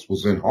McDonald's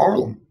was in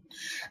Harlem.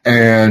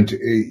 And,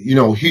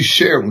 he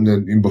shared,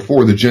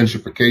 before the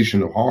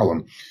gentrification of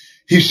Harlem,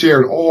 he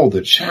shared all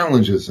the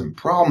challenges and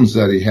problems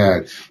that he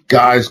had.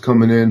 Guys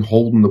coming in,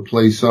 holding the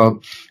place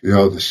up.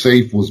 The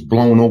safe was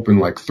blown open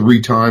like 3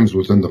 times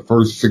within the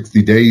first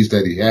 60 days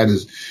that he had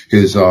his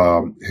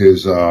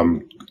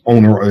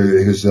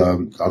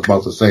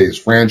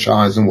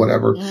franchise and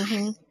whatever.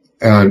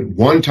 And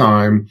one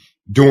time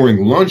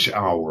during lunch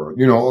hour,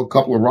 a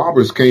couple of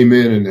robbers came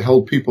in and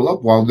held people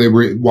up while they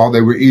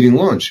were eating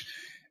lunch.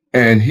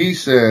 And he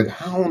said,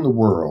 how in the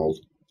world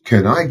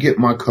can I get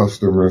my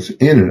customers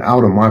in and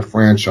out of my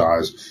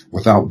franchise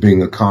without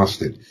being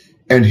accosted?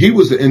 And he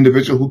was the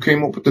individual who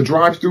came up with the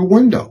drive-through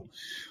window.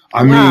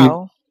 I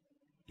mean,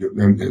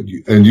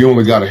 and you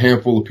only got a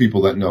handful of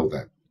people that know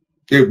that.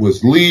 It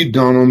was Lee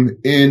Dunham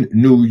in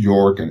New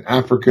York, an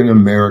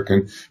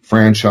African-American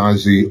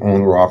franchisee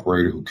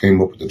owner-operator who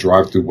came up with the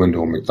drive-through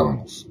window at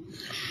McDonald's.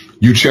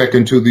 You check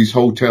into these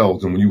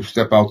hotels, and when you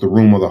step out the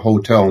room of the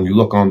hotel and you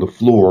look on the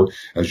floor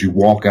as you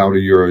walk out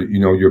of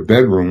your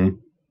bedroom,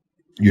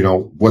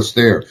 what's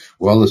there?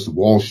 Well, it's the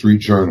Wall Street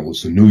Journal,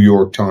 it's the New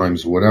York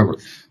Times, whatever.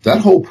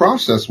 That whole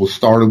process was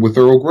started with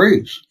Earl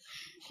Graves.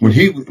 When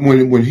he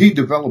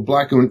developed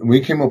when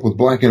he came up with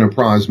Black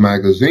Enterprise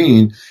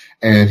magazine,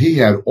 and he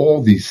had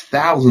all these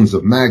thousands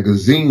of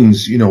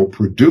magazines,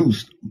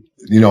 produced,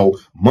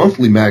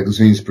 monthly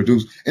magazines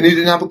produced, and he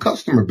didn't have a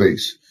customer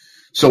base.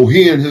 So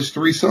he and his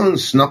 3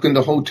 sons snuck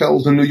into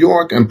hotels in New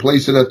York and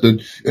placed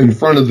it in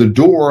front of the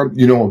door,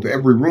 of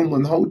every room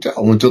in the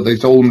hotel until they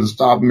told him to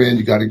stop, man,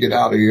 you got to get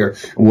out of here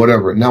and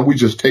whatever. Now we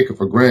just take it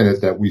for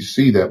granted that we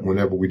see that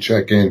whenever we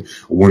check in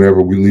or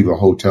whenever we leave a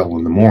hotel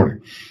in the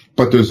morning.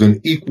 But there's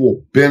an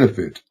equal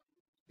benefit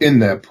in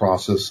that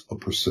process of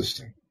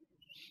persisting.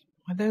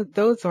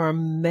 Those are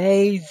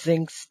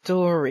amazing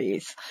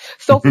stories.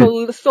 So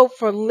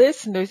for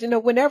listeners,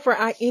 whenever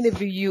I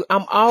interview you,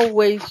 I'm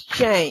always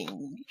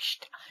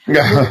changed.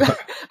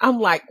 I'm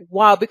like,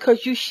 wow,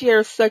 because you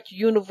share such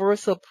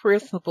universal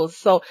principles.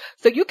 So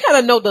you kind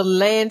of know the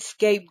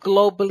landscape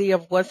globally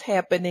of what's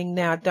happening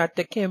now,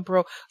 Dr.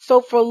 Kimbro. So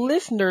for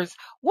listeners,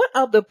 what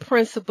other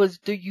principles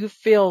do you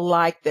feel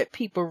like that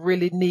people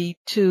really need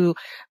to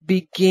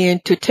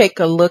begin to take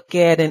a look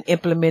at and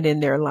implement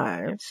in their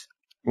lives?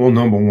 Well,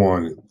 number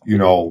one,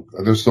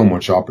 there's so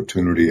much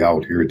opportunity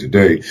out here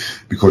today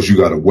because you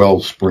got a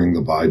wellspring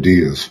of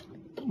ideas.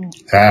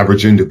 The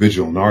average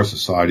individual in our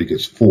society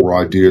gets 4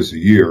 ideas a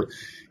year,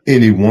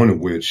 any one of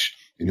which,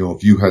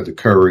 if you had the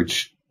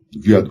courage,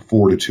 if you had the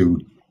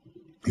fortitude,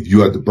 if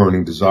you had the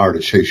burning desire to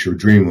chase your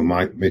dream, it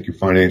might make you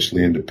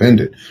financially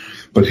independent.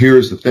 But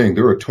here's the thing.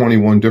 There are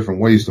 21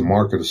 different ways to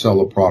market or sell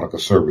a product or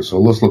service.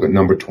 So let's look at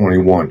number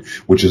 21,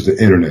 which is the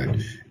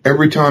internet.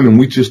 Every time, and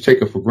we just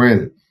take it for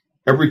granted,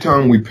 every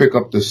time we pick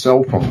up the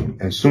cell phone,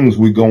 as soon as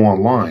we go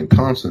online,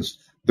 Constance,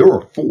 there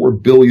are 4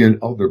 billion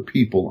other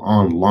people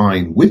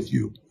online with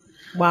you.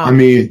 Wow. I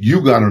mean,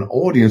 you got an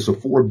audience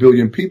of 4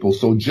 billion people.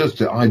 So just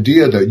the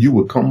idea that you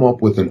would come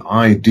up with an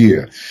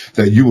idea,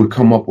 that you would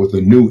come up with a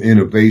new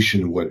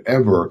innovation,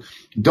 whatever,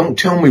 don't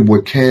tell me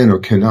what can or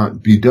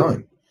cannot be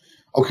done.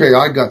 Okay,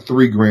 I got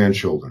 3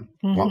 grandchildren.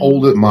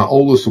 Mm-hmm. My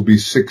oldest will be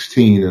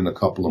 16 in a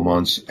couple of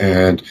months,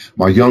 and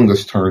my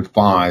youngest turned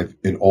 5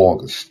 in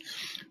August.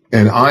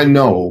 And I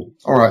know,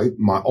 all right,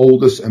 my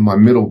oldest and my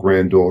middle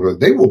granddaughter,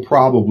 they will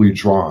probably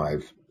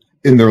drive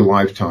in their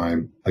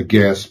lifetime a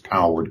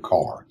gas-powered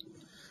car.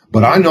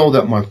 But I know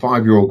that my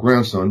 5-year-old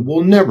grandson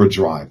will never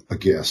drive a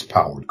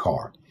gas-powered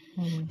car.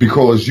 Mm-hmm.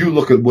 Because you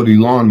look at what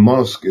Elon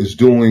Musk is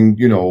doing,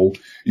 with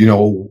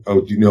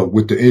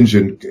the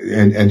engine,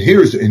 and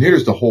here's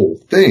the whole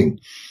thing.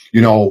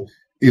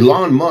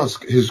 Elon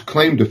Musk, his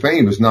claim to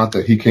fame is not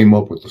that he came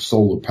up with the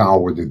solar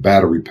powered, the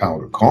battery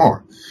powered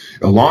car.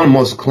 Elon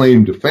Musk's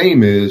claim to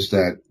fame is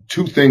that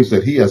 2 things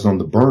that he has on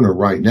the burner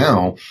right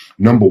now.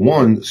 Number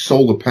 1,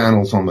 solar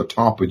panels on the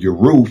top of your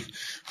roof.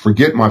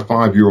 Forget my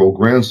 5-year-old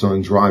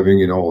grandson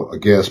driving, a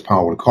gas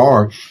powered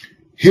car.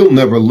 He'll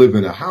never live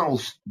in a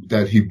house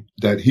that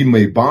he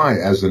may buy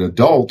as an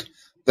adult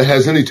that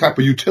has any type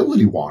of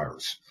utility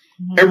wires.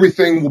 Mm-hmm.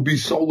 Everything will be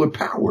solar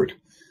powered.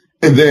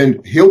 And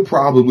then he'll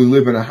probably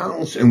live in a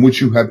house in which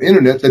you have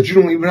internet that you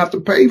don't even have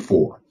to pay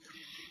for.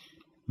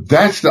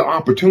 That's the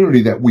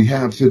opportunity that we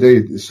have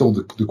today. So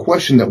the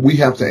question that we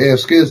have to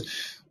ask is,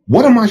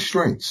 what are my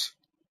strengths?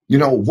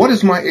 What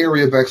is my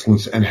area of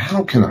excellence and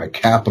how can I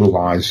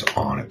capitalize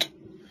on it?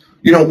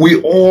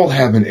 We all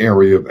have an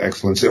area of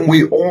excellence and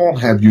we all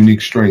have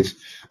unique strengths.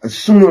 And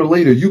sooner or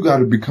later, you got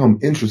to become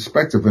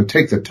introspective and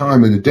take the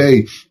time of the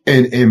day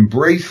and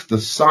embrace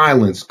the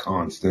silence,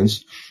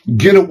 Constance.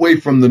 Get away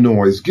from the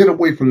noise. Get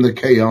away from the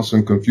chaos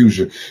and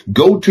confusion.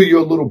 Go to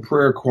your little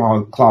prayer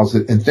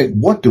closet and think,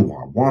 what do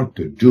I want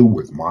to do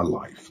with my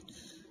life?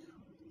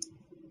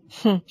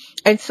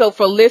 And so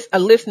for a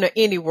listener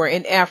anywhere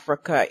in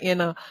Africa,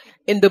 in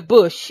the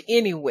bush,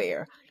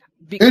 anywhere,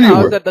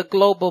 because of the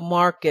global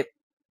market,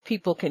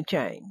 people can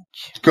change.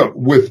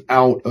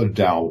 Without a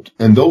doubt.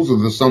 And those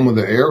are some of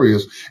the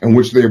areas in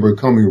which they're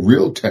becoming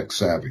real tech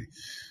savvy.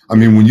 I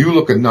mean, when you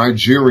look at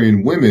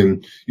Nigerian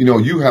women,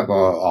 you have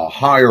a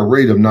higher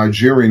rate of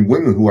Nigerian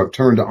women who have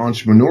turned to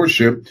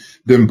entrepreneurship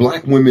than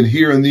black women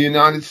here in the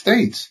United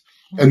States.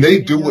 And they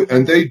do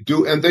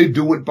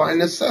it by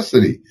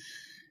necessity.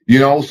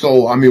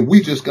 So, I mean,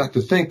 we just got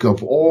to think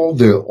of all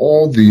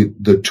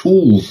the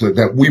tools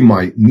that we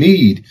might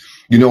need,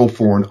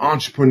 for an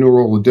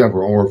entrepreneurial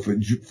endeavor or for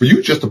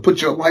you just to put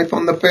your life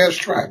on the fast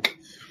track.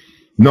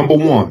 Number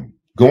one,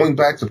 going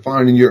back to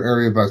finding your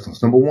area of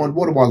excellence. Number one,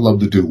 what do I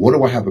love to do? What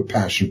do I have a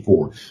passion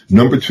for?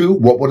 Number two,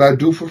 what would I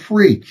do for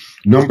free?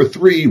 Number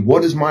three,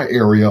 what is my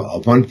area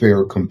of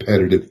unfair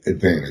competitive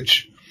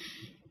advantage?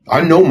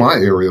 I know my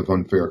area of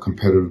unfair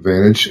competitive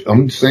advantage.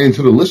 I'm saying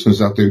to the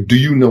listeners out there, do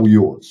you know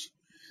yours?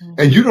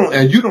 And you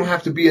don't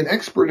have to be an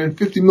expert in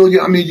 50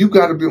 million. I mean,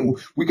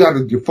 we got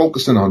to be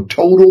focusing on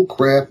total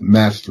craft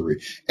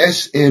mastery,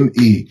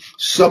 SME,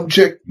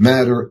 subject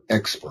matter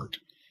expert.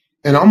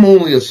 And I'm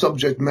only a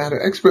subject matter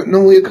expert in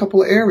only a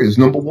couple of areas.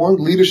 Number one,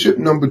 leadership.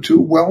 Number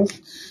two, wealth,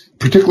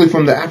 particularly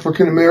from the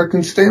African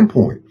American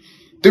standpoint.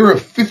 There are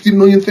 50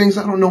 million things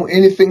I don't know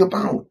anything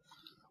about,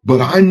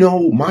 but I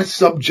know my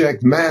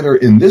subject matter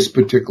in this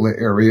particular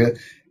area.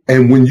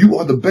 And when you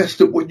are the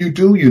best at what you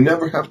do, you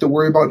never have to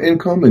worry about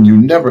income and you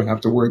never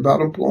have to worry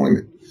about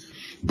employment.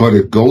 But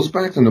it goes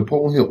back to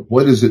Napoleon Hill.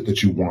 What is it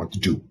that you want to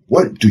do?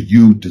 What do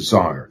you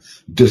desire?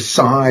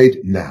 Decide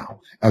now.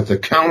 At the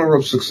counter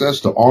of success,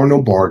 there are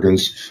no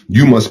bargains.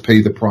 You must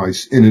pay the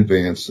price in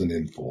advance and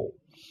in full.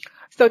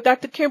 So,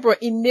 Dr. Kimbro,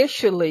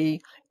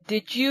 initially,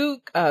 did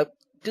you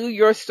do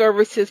your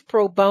services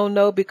pro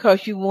bono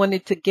because you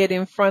wanted to get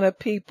in front of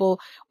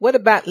people? What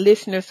about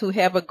listeners who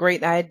have a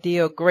great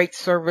idea, a great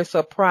service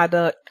or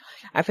product?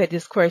 I've had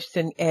this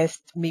question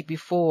asked me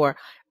before.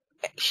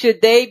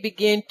 Should they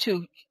begin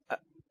to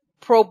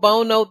pro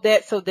bono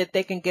that so that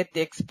they can get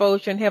the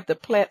exposure and have the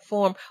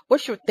platform?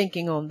 What's your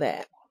thinking on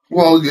that?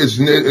 Well,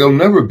 it'll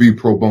never be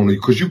pro bono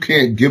because you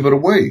can't give it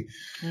away.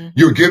 Mm-hmm.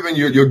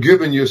 You're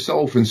giving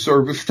yourself in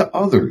service to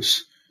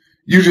others.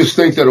 You just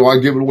think that, I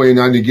give it away and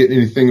I didn't get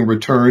anything in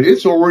return.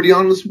 It's already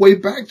on its way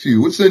back to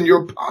you. It's in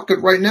your pocket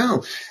right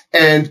now.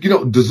 And,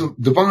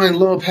 divine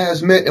love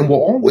has met and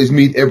will always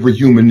meet every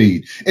human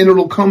need. And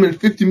it'll come in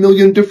 50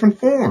 million different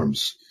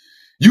forms.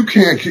 You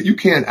can't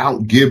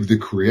outgive the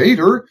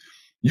creator.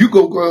 You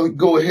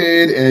go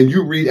ahead and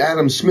you read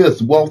Adam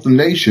Smith's Wealth of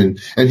Nation,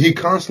 and he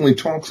constantly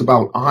talks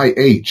about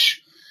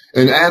IH.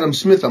 And Adam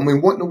Smith, I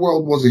mean, what in the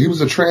world was he? He was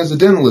a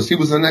transcendentalist. He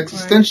was an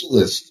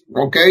existentialist.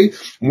 Right. Okay.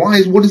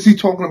 What is he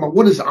talking about?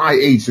 What is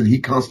IH that he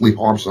constantly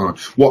harps on?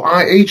 Well,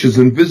 IH is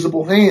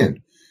invisible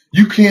hand.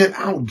 You can't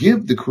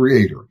outgive the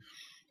creator.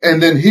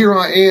 And then here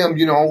I am,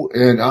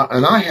 and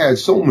I had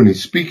so many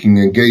speaking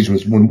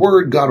engagements when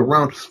word got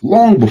around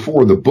long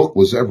before the book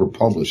was ever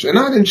published. And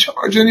I didn't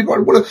charge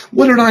anybody.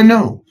 What did I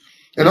know?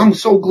 And I'm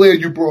so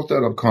glad you brought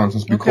that up,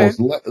 Constance, because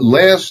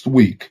last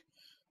week,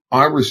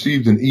 I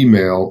received an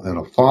email and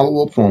a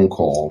follow-up phone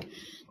call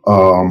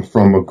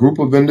from a group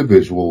of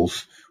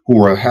individuals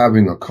who are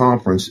having a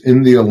conference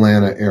in the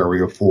Atlanta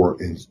area for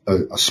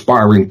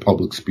aspiring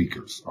public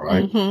speakers. All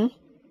right. Mm-hmm.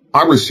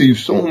 I received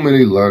so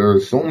many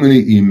letters, so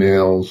many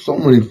emails, so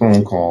many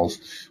phone calls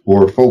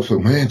where folks said,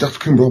 man, Dr.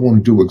 Kimbro, I want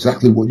to do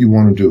exactly what you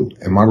want to do.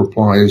 And my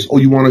reply is, oh,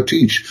 you want to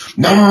teach?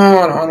 No,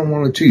 I don't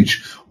want to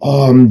teach.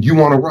 You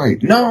want to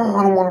write? No,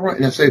 I don't want to write.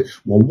 And I say,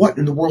 well, what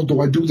in the world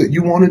do I do that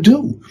you want to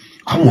do?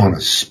 I want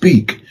to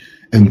speak.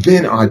 And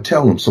then I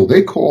tell them. So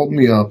they called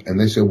me up and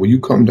they said, well,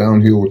 you come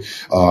down here.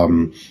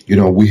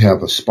 We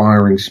have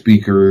aspiring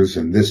speakers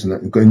and this and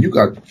that. And you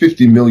got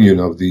 50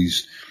 million of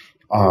these,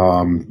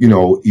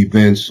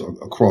 events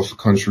across the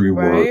country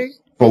where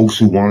folks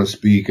who want to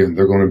speak and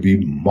they're going to be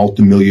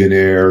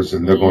multimillionaires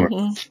and they're going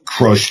to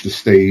crush the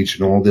stage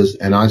and all this.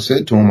 And I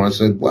said to them,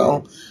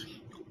 well,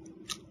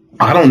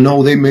 I don't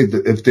know.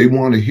 If they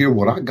want to hear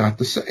what I got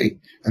to say.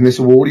 And they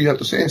said, well, what do you have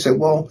to say? I said,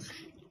 well,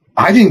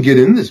 I didn't get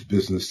in this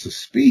business to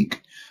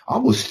speak. I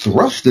was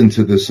thrust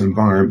into this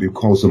environment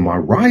because of my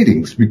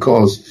writings,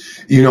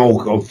 because,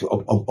 of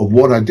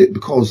what I did,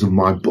 because of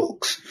my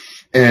books.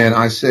 And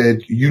I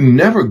said, you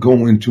never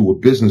go into a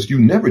business. You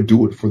never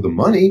do it for the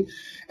money.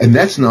 And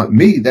that's not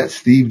me. That's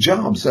Steve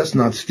Jobs. That's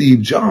not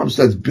Steve Jobs.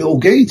 That's Bill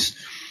Gates.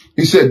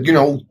 He said,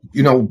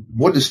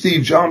 what does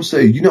Steve Jobs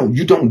say? You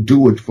don't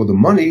do it for the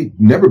money.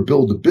 Never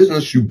build a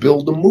business. You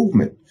build a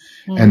movement.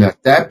 Mm-hmm. And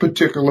at that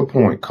particular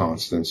point,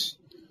 Constance,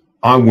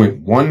 I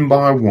went one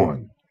by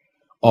one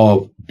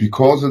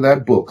because of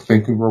that book,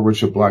 Think and Grow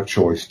Rich, A Black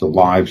Choice, the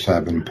lives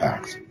have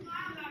impact.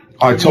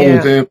 I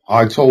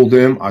told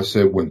them, I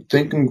said, when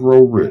Think and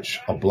Grow Rich,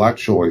 A Black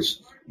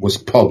Choice was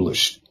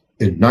published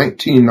in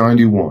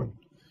 1991,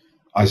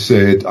 I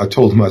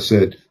told them,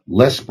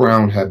 Les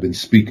Brown had been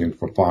speaking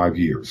for 5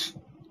 years.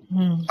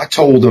 I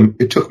told them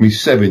it took me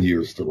 7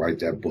 years to write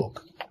that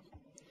book.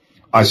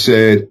 I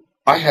said,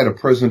 I had a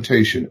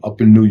presentation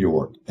up in New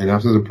York, and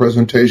after the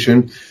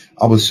presentation,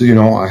 I was,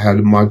 I had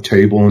my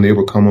table and they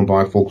were coming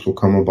by, folks were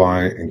coming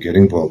by and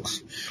getting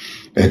books.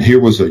 And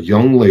here was a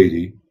young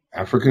lady,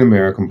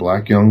 African-American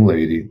black young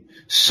lady,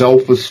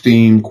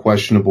 self-esteem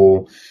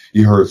questionable.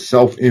 You heard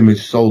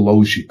self-image so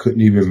low she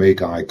couldn't even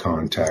make eye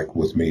contact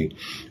with me.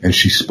 And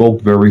she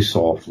spoke very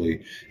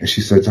softly. And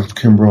she said, Dr.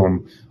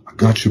 Kimbro, I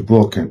got your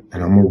book and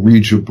I'm going to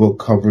read your book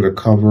cover to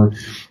cover.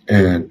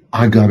 And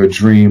I got a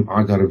dream.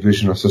 I got a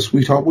vision. I said,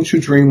 sweetheart, what's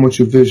your dream? What's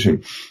your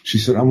vision? She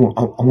said, I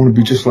want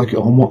to be just like you.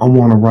 I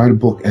want to write a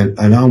book and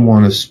I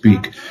want to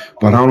speak.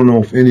 But I don't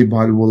know if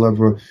anybody will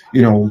ever,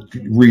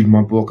 read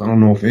my book. I don't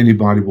know if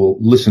anybody will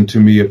listen to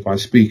me if I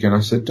speak. And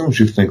I said, don't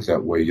you think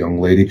that way, young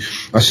lady?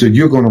 I said,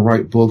 you're going to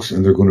write books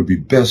and they're going to be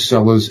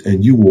bestsellers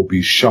and you will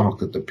be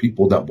shocked at the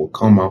people that will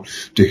come out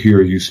to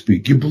hear you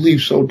speak. You believe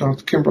so,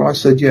 Dr. Kimbro? I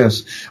said,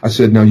 yes. I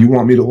said, now you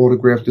want me to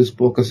autograph this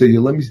book? I said, yeah,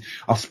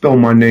 I'll spell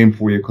my name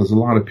for you because a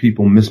lot of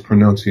people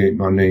mispronunciate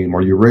my name.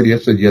 Are you ready? I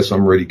said, yes,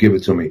 I'm ready. Give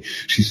it to me.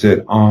 She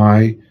said,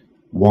 I-Y-A-N-L.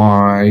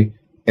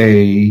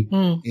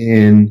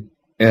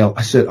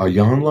 I said,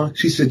 Ayanla?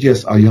 She said,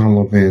 yes,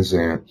 Ayanla Van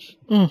Zandt.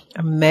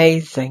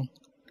 Amazing.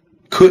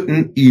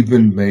 Couldn't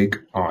even make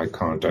eye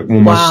contact.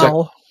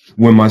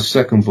 When my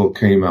second book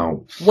came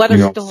out. What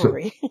a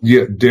story.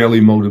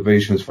 Daily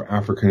Motivations for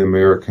African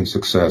American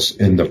Success.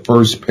 In the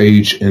first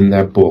page in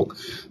that book,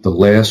 the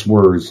last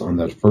words on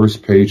that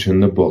first page in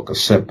the book, a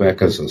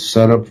setback as a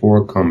setup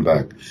for a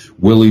comeback.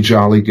 Willie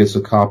Jolly gets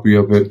a copy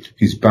of it.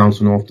 He's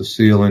bouncing off the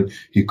ceiling.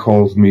 He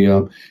calls me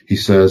up. He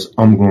says,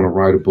 I'm going to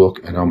write a book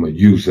and I'm going to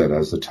use that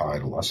as the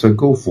title. I said,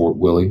 go for it,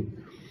 Willie.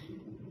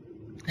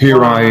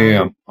 Here I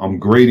am. I'm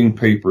grading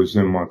papers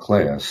in my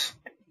class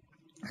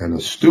and a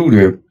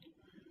student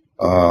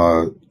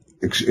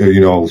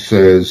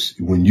says,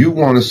 when you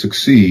want to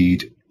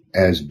succeed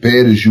as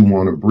bad as you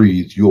want to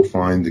breathe, you'll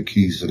find the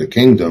keys to the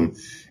kingdom.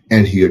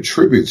 And he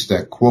attributes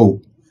that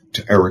quote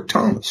to Eric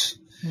Thomas.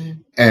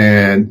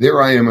 And there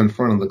I am in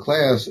front of the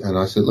class. And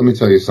I said, let me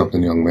tell you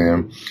something, young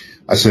man.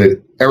 I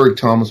said, Eric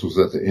Thomas was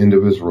at the end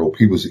of his rope.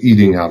 He was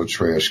eating out of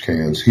trash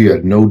cans. He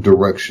had no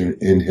direction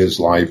in his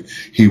life.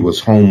 He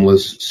was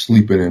homeless,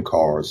 sleeping in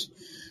cars.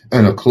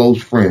 And a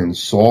close friend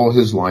saw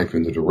his life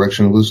in the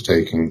direction it was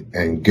taking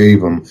and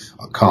gave him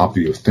a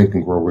copy of Think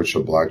and Grow Rich, A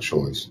Black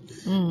Choice.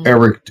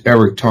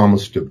 Eric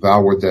Thomas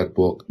devoured that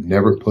book,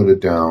 never put it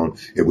down.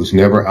 It was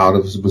never out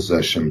of his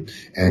possession.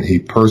 And he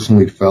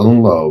personally fell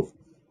in love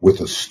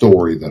with a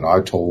story that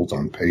I told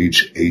on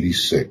page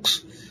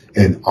 86.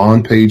 And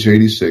on page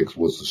 86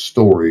 was the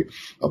story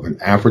of an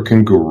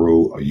African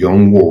guru, a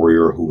young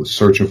warrior who was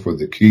searching for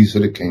the keys to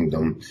the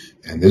kingdom.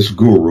 And this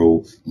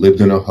guru lived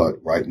in a hut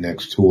right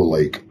next to a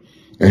lake.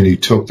 And he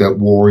took that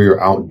warrior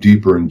out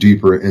deeper and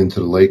deeper into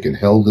the lake and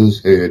held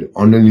his head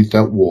underneath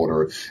that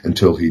water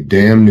until he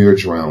damn near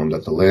drowned.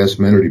 At the last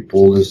minute, he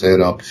pulled his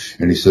head up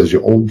and he says, you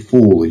old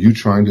fool, are you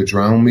trying to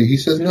drown me? He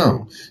says,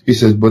 no. He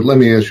says, but let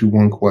me ask you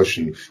one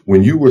question.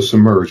 When you were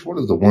submerged, what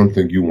is the one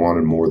thing you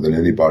wanted more than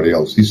anybody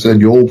else? He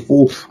said, you old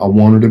fool, I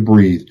wanted to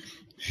breathe.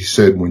 He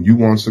said, when you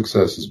want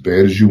success as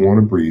bad as you want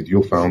to breathe,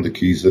 you'll find the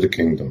keys to the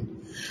kingdom.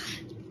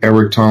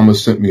 Eric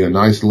Thomas sent me a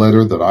nice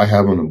letter that I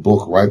have in a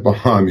book right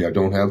behind me. I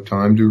don't have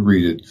time to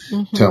read it,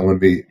 telling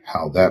me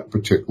how that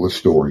particular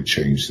story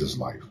changed his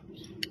life.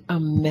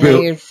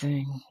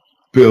 Amazing.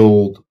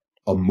 Build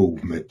a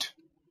movement.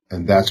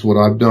 And that's what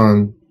I've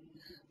done.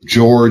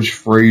 George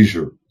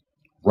Fraser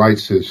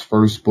writes his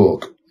first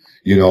book,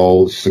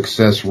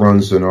 Success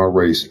Runs in Our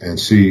Race. And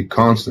see,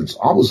 Constance,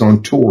 I was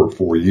on tour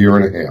for a year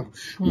and a half.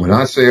 When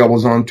I say I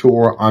was on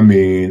tour, I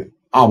mean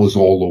I was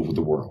all over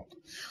the world.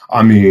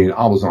 I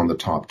was on the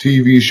top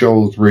TV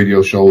shows,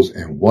 radio shows,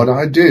 and what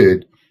I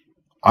did,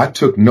 I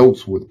took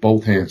notes with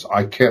both hands.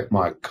 I kept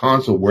my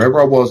console, wherever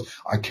I was,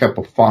 I kept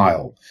a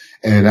file.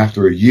 And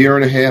after a year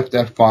and a half,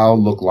 that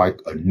file looked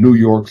like a New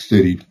York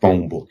City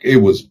phone book. It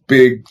was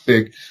big,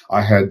 thick.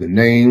 I had the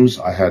names,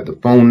 I had the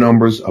phone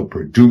numbers of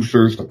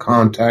producers, the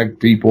contact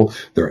people,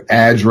 their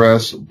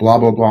address, blah,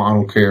 blah, blah. I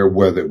don't care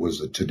whether it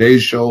was a Today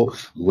Show,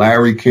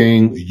 Larry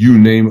King, you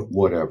name it,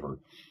 whatever.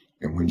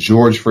 And when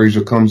George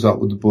Fraser comes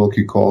out with the book,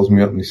 he calls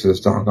me up and he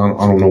says, Don,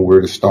 I don't know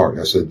where to start.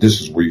 I said, this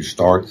is where you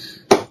start.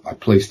 I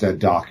placed that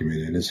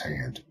document in his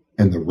hand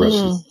and the rest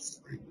is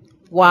history.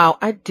 Wow.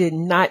 I did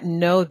not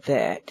know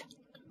that.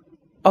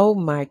 Oh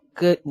my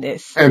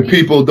goodness. And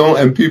people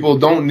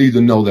don't need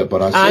to know that.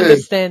 But I I said,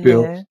 understand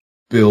that.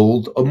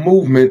 build a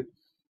movement.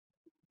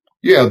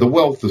 Yeah, the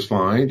wealth is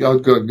fine.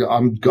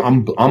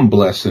 I'm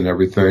blessed and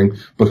everything.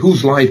 But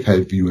whose life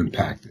have you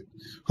impacted?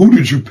 Who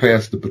did you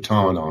pass the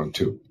baton on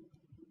to?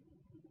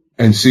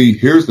 And see,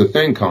 here's the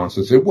thing,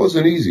 Constance. It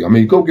wasn't easy. I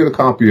mean, go get a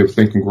copy of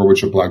Think and Grow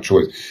Rich, Your Black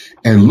Choice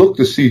and look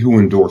to see who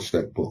endorsed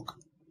that book.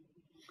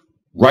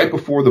 Right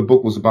before the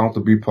book was about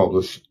to be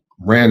published,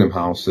 Random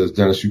House says,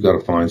 Dennis, you got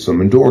to find some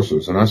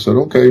endorsers. And I said,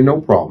 okay,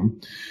 no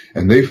problem.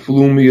 And they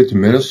flew me to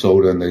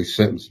Minnesota and they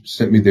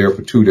sent me there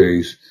for 2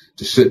 days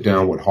to sit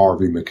down with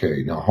Harvey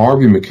Mackay. Now,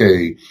 Harvey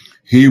Mackay,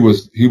 he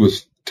was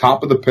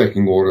top of the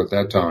pecking order at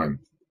that time.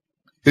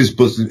 His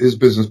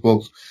business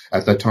books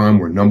at that time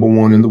were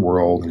 #1 in the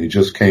world. And he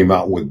just came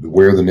out with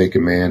Beware the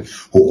Naked Man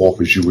Who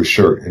Offers You a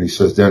Shirt. And he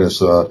says,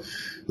 Dennis,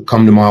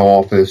 come to my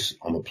office.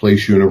 I'm going to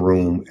place you in a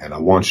room and I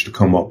want you to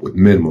come up with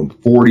minimum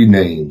 40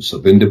 names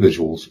of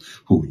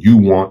individuals who you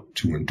want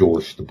to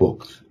endorse the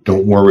book.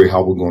 Don't worry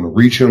how we're going to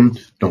reach them.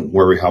 Don't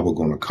worry how we're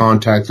going to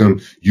contact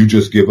them. You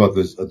just give up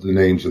the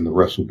names and the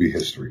rest will be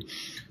history.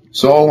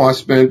 So I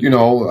spent,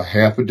 a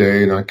half a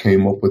day and I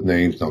came up with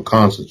names. Now,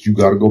 Constance, you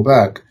got to go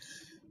back.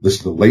 This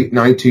is the late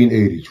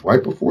 1980s,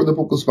 right before the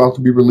book was about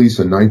to be released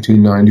in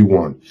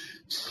 1991.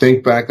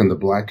 Think back in the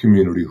black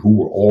community who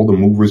were all the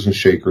movers and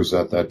shakers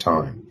at that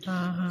time.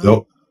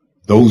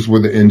 Those were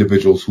the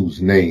individuals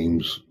whose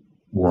names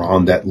were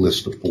on that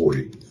list of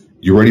 40.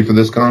 You ready for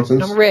this,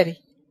 Constance? I'm ready.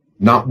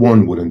 Not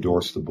one would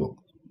endorse the book.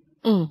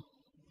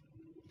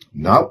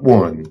 Not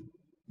one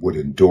would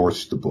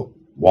endorse the book.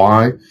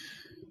 Why?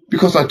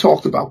 Because I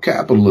talked about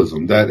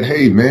capitalism, that,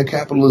 hey, man,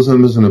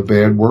 capitalism isn't a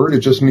bad word. It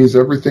just means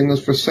everything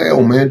is for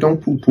sale, man.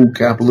 Don't poo-poo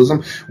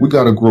capitalism. We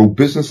got to grow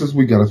businesses.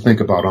 We got to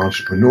think about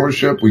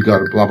entrepreneurship. We got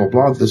to blah, blah,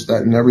 blah, this,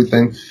 that, and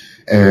everything.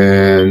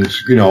 And,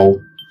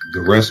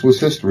 the rest was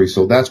history.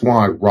 So that's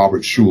why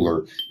Robert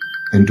Schuller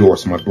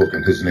endorsed my book,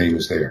 and his name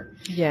is there.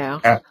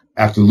 Yeah.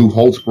 After Lou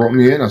Holtz brought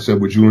me in, I said,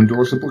 would you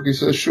endorse the book? He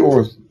said,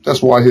 sure.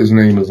 That's why his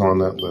name is on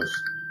that list.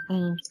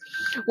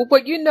 Well,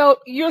 but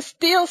you're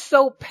still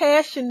so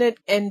passionate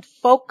and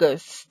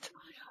focused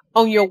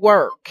on your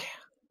work.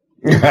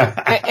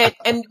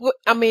 and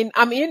I mean,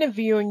 I'm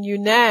interviewing you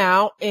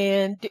now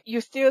and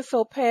you're still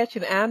so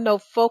passionate. I know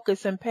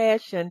focus and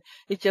passion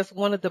is just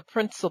one of the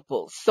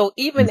principles. So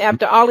even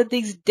after all of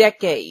these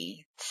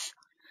decades,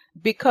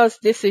 because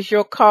this is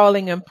your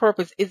calling and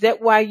purpose, is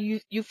that why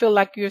you feel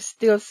like you're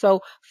still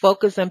so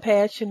focused and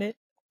passionate?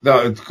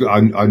 No,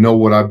 I know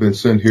what I've been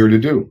sent here to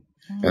do.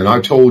 And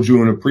I told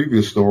you in a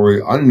previous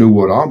story, I knew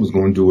what I was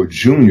going to do a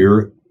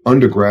junior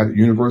undergrad at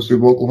University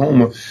of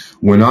Oklahoma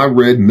when I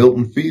read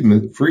Milton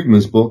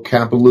Friedman's book,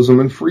 Capitalism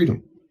and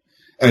Freedom,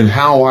 and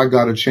how I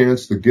got a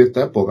chance to get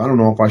that book. I don't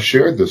know if I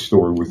shared this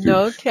story with you.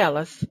 No, tell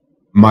us.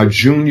 My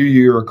junior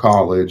year of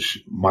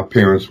college, my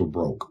parents were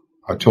broke.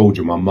 I told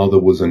you my mother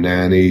was a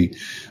nanny.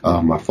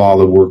 My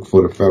father worked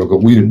for the federal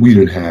government. We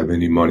didn't have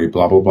any money,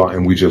 blah, blah, blah.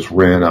 And we just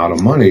ran out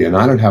of money. And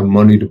I didn't have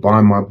money to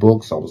buy my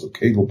books. I was a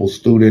capable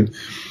student.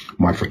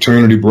 My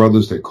fraternity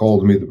brothers, they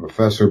called me the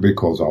professor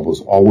because I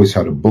always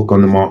had a book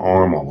under my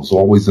arm. I was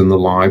always in the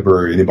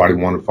library. Anybody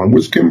wanted to find,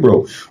 where's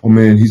Kimbro? Oh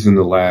man, he's in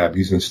the lab.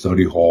 He's in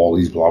study hall.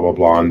 He's blah, blah,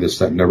 blah, and this,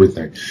 that, and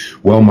everything.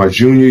 Well, my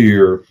junior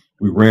year,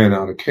 we ran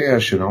out of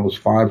cash and I was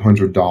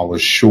 $500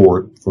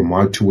 short for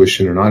my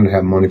tuition and I didn't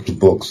have money for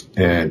books.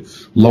 And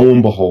lo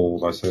and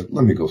behold, I said,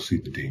 let me go see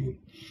the dean.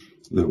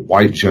 The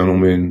white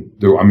gentleman,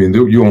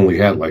 you only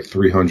had like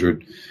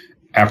 300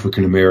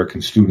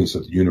 African-American students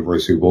at the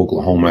University of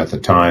Oklahoma at the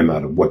time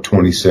out of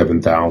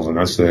 27,000.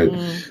 I said,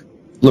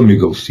 let me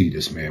go see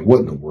this man.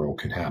 What in the world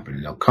can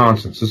happen? Now,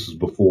 Constance, this is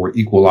before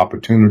equal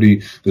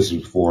opportunity. This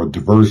is before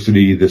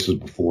diversity. This is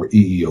before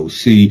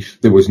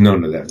EEOC. There was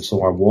none of that. And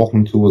so I walked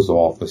into his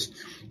office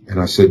and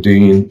I said,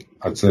 Dean,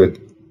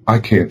 I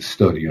can't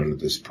study under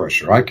this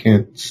pressure. I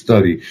can't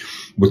study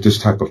with this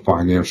type of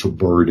financial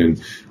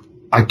burden.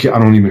 I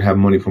don't even have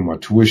money for my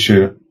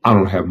tuition. I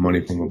don't have money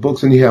for my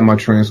books. And he had my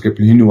transcript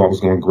and he knew I was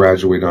going to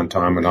graduate on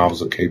time and I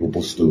was a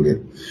capable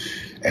student.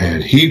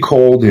 And he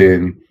called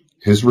in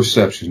his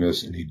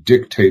receptionist and he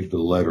dictated the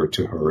letter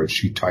to her and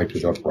she typed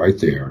it up right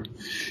there.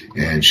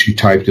 And she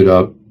typed it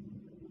up.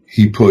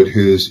 He put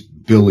his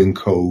billing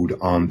code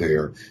on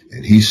there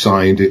and he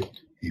signed it.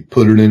 He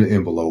put it in an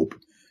envelope,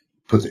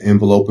 put the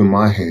envelope in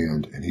my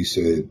hand. And he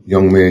said,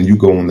 young man, you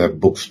go in that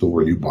bookstore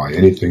and you buy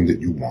anything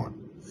that you want.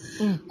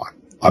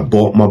 I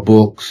bought my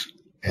books,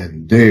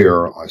 and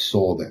there I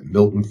saw that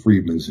Milton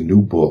Friedman's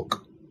new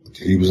book.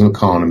 He was an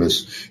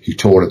economist. He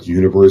taught at the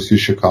University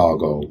of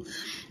Chicago,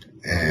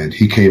 and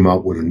he came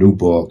out with a new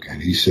book,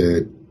 and he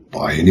said,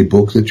 buy any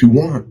book that you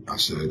want. I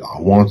said,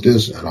 I want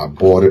this, and I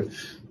bought it.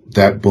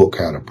 That book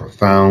had a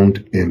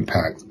profound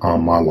impact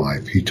on my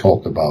life. He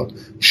talked about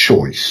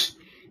choice.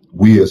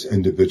 We as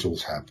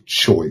individuals have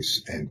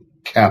choice, and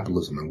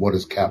capitalism. And what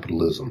is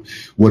capitalism?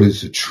 What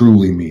does it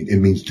truly mean? It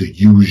means to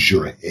use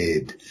your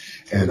head.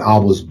 And I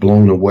was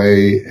blown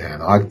away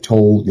and I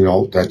told,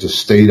 that just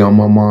stayed on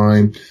my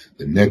mind.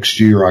 The next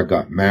year I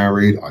got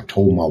married. I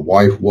told my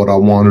wife what I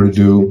wanted to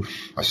do.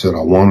 I said, I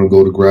want to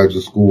go to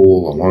graduate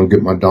school. I want to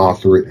get my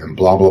doctorate and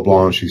blah, blah,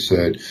 blah. And she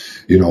said,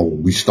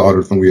 we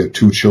started when we had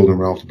 2 children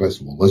right off the bat.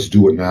 Well, let's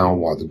do it now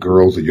while the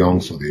girls are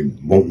young so they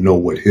won't know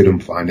what hit them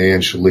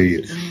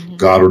financially. Mm-hmm.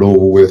 Got it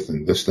over with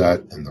and this,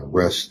 that, and the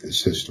rest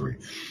is history.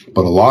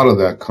 But a lot of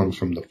that comes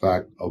from the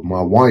fact of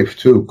my wife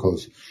too,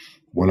 because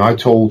when I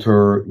told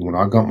her, when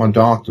I got my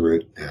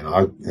doctorate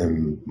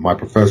and my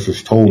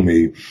professors told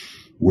me,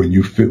 when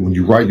you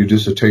write your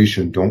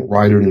dissertation, don't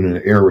write it in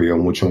an area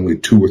in which only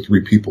 2 or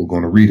 3 people are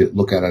going to read it.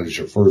 Look at it as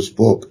your first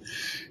book.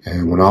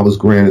 And when I was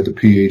granted the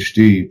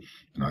PhD,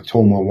 and I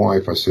told my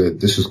wife, I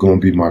said, this is going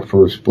to be my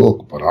first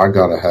book, but I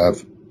got to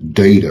have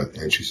data.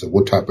 And she said,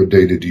 what type of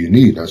data do you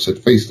need? And I said,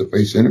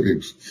 face-to-face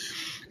interviews.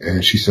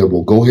 And she said,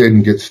 well, go ahead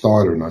and get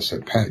started. And I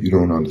said, Pat, you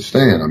don't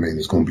understand. I mean,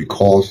 there's going to be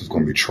costs, there's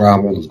going to be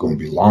travel, there's going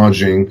to be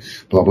lodging,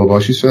 blah, blah, blah.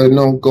 She said,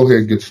 no, go ahead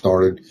and get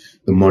started.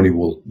 The money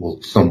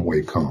will some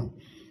way come.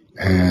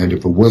 And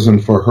if it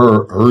wasn't for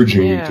her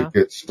urging me to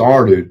get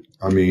started,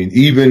 I mean,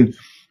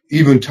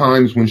 even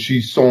times when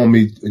she saw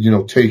me,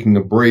 taking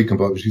a break,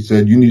 she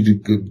said, you need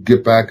to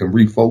get back and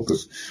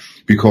refocus.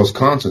 Because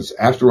Constance,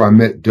 after I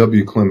met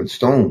W. Clement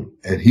Stone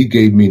and he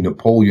gave me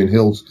Napoleon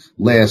Hill's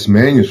last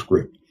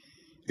manuscript,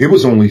 it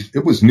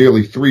was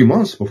nearly 3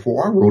 months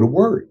before I wrote a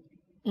word.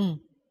 Mm.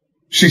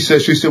 She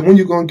said, when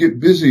you going to get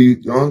busy?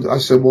 I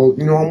said, well,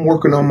 I'm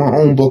working on my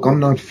own book. I'm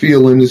not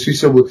feeling this. She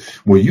said,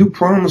 well, you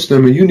promised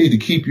them and you need to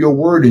keep your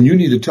word and you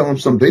need to tell them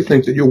something. They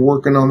think that you're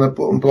working on that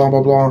book and blah,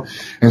 blah, blah.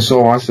 And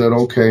so I said,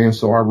 okay. And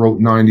so I wrote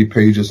 90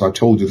 pages. I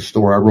told you the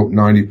story. I wrote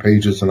 90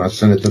 pages and I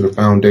sent it to the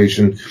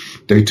foundation.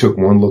 They took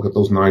one look at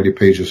those 90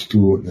 pages,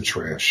 threw it in the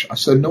trash. I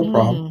said, no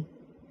problem.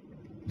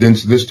 Then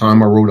this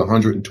time I wrote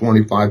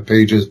 125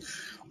 pages,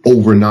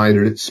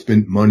 overnighted it,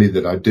 spent money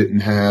that I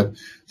didn't have.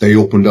 They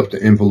opened up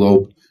the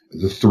envelope.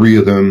 The 3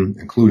 of them,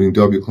 including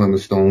W. Clement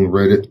Stone,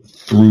 read it,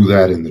 threw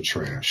that in the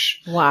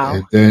trash. Wow.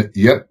 And then,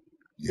 yep,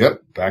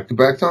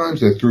 back-to-back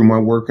times, they threw my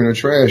work in the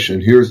trash.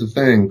 And here's the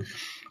thing.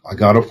 I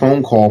got a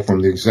phone call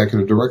from the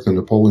executive director of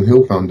the Napoleon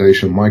Hill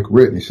Foundation, Mike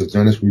Ritt, and he said,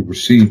 Dennis, we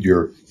received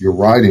your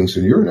writings,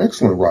 and you're an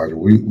excellent writer.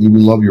 We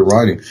love your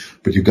writing,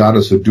 but you got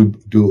to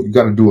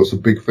do us a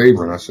big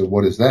favor. And I said,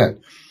 what is that?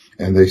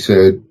 And they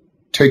said,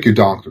 take your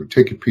doctorate,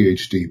 take your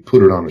PhD,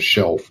 put it on a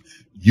shelf.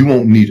 You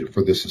won't need it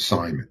for this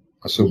assignment.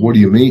 I said, what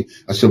do you mean?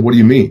 I said, what do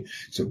you mean?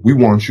 He said, we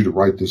want you to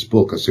write this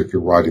book as if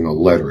you're writing a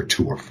letter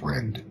to a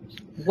friend.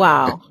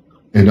 Wow.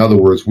 In other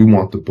words, we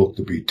want the book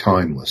to be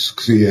timeless.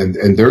 See, and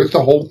there's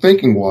the whole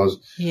thinking was,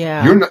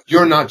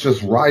 you're not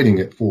just writing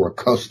it for a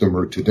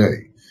customer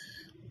today.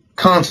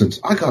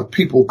 Constance, I got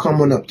people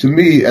coming up to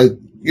me as,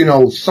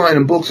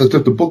 signing books as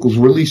if the book was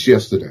released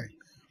yesterday.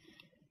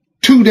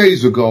 2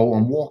 days ago,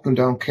 I'm walking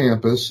down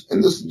campus,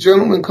 and this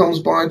gentleman comes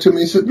by to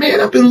me and said, man,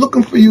 I've been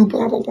looking for you,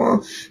 blah, blah, blah.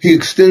 He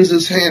extends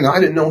his hand.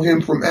 I didn't know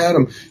him from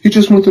Adam. He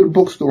just went to the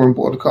bookstore and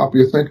bought a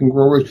copy of Think and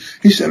Grow Rich.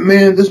 He said,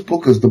 man, this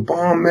book is the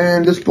bomb,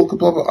 man. This book,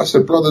 blah, blah. I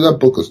said, brother, that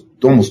book is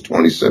almost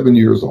 27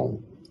 years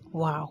old.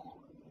 Wow.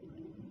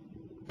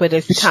 But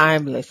it's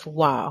timeless.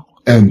 Wow.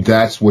 And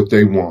that's what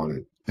they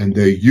wanted. And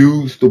they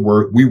used the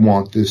word, we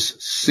want this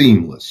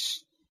seamless.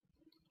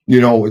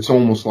 It's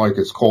almost like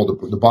it's called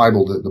the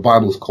Bible. The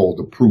Bible is called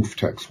the proof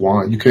text.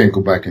 Why? You can't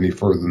go back any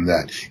further than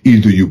that.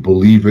 Either you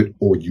believe it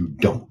or you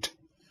don't.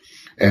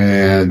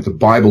 And the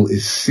Bible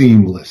is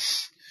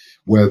seamless.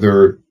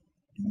 Whether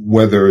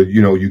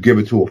you give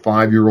it to a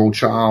 5-year-old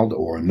child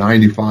or a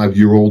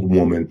 95-year-old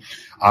woman,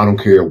 I don't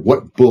care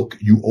what book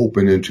you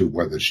open into,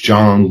 whether it's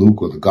John,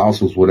 Luke, or the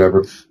Gospels,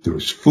 whatever,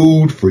 there's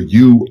food for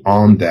you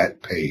on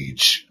that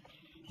page.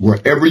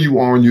 Wherever you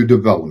are in your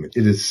development,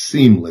 it is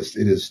seamless.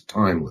 It is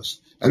timeless.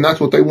 And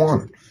that's what they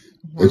wanted.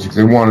 Wow.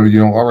 They wanted,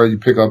 already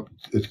pick up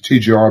the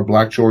TGR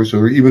Black Choice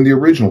or even the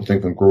original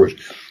Think and Grow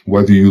Rich.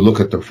 Whether you look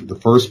at the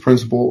first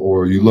principle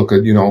or you look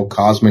at,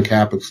 cosmic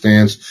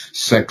happenstance,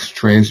 sex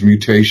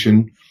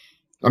transmutation.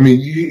 I mean,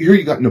 here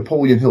you got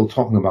Napoleon Hill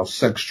talking about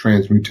sex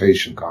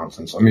transmutation,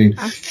 Constance. I mean,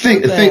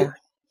 think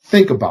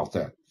about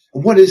that.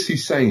 What is he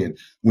saying?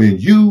 When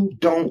you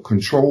don't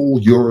control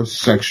your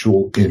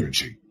sexual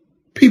energy,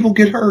 people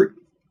get hurt.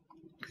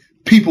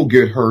 People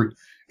get hurt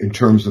in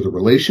terms of the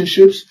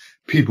relationships.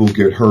 People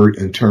get hurt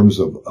in terms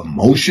of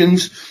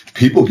emotions.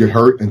 People get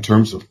hurt in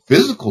terms of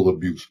physical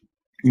abuse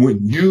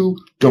when you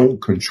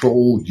don't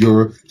control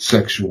your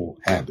sexual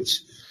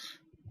habits.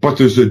 But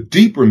there's a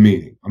deeper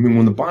meaning. I mean,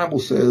 when the Bible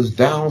says,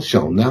 thou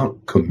shalt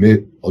not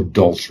commit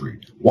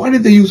adultery, why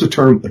did they use the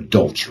term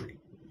adultery?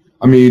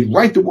 I mean,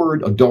 write the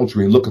word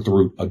adultery and look at the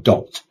root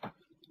adult.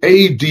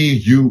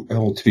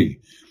 A-D-U-L-T.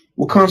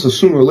 Well, Constance,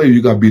 sooner or later,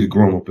 you got to be the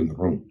grown up in the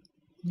room.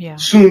 Yeah.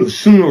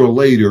 Sooner or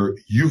later,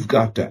 you've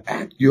got to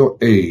act your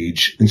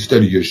age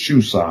instead of your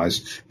shoe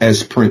size,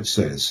 as Prince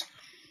says.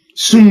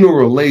 Sooner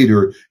or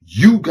later,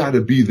 you got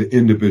to be the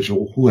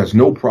individual who has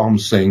no problem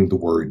saying the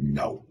word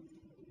no.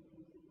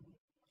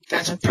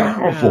 That's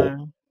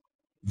powerful.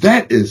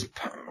 That is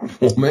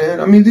powerful, man.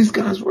 I mean, these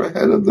guys were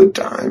ahead of the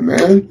time,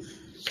 man.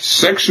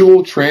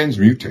 Sexual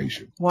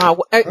transmutation.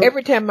 Wow.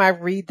 Every time I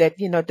read that,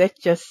 that's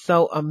just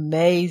so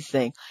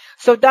amazing.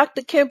 So,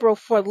 Dr. Kimbro,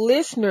 for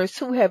listeners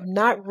who have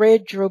not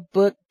read your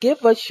book,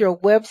 give us your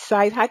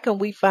website. How can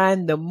we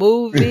find the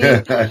movie?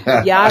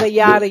 Yada,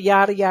 yada,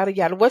 yada, yada,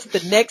 yada. What's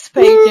the next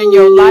page in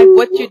your life?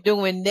 What you're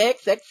doing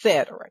next,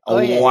 etc. Go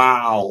ahead.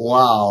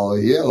 Wow.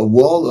 Yeah.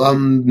 Well,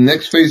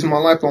 next phase of my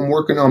life, I'm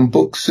working on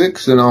book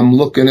 6 and I'm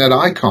looking at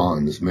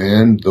icons,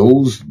 man.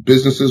 Those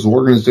businesses,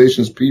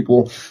 organizations,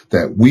 people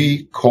that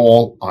we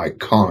call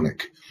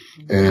iconic.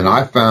 And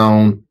I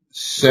found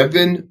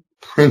 7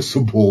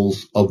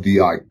 principles of the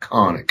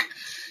iconic.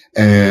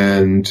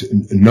 And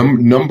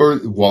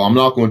well, I'm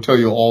not going to tell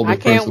you all the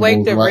principles. I can't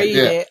wait to read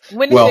it.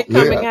 When is it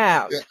coming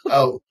out?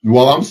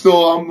 Well, I'm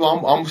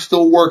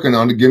still working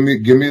on it. Give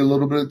me a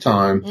little bit of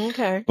time.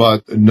 Okay.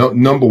 But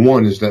number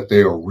 1 is that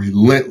they are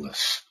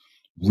relentless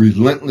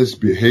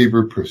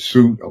behavior,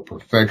 pursuit of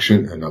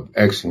perfection and of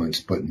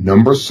excellence. But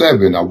number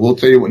 7, I will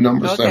tell you what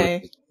number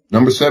 7 is.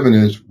 Number 7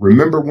 is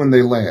remember when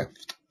they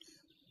laughed.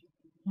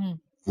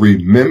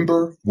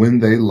 Remember when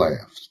they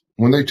laughed.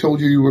 When they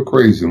told you were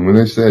crazy, when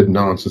they said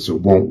nonsense,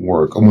 it won't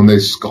work, or when they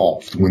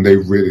scoffed, when they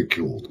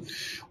ridiculed.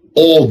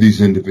 All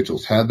these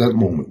individuals had that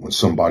moment when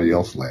somebody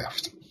else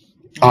laughed.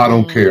 I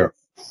don't care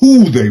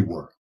who they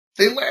were.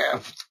 They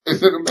laughed. They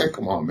said, man,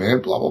 come on, man,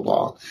 blah, blah,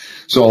 blah.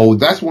 So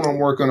that's what I'm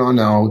working on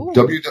now.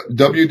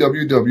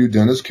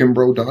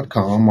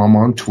 www.DennisKimbro.com. I'm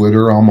on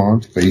Twitter. I'm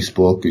on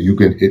Facebook. You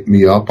can hit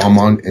me up. I'm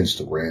on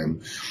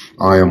Instagram.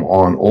 I am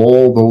on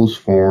all those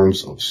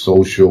forms of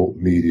social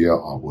media.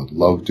 I would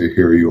love to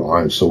hear you.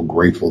 I am so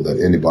grateful that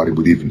anybody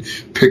would even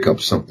pick up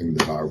something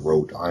that I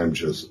wrote. I am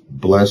just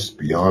blessed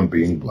beyond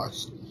being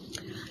blessed.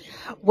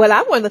 Well,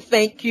 I want to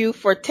thank you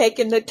for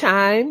taking the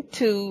time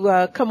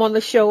to come on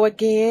the show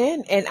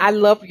again. And I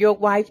love your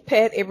wife,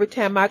 Pat. Every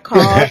time I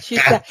call, she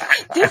said,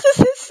 this is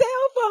his cell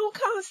phone,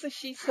 Constance.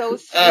 She's so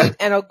sweet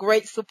and a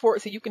great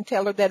support. So you can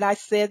tell her that I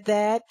said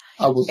that.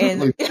 I will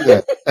certainly do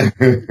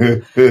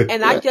that.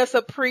 And I just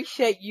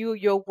appreciate you,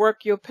 your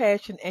work, your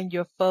passion, and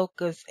your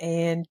focus.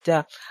 And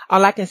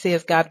all I can say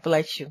is God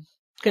bless you.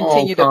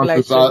 Continue to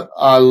bless you.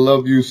 I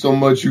love you so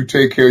much. You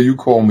take care. You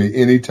call me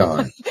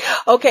anytime.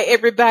 Okay,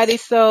 everybody.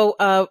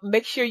 So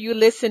make sure you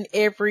listen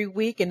every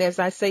week. And as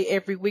I say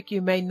every week, you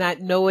may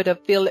not know it or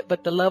feel it,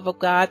 but the love of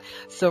God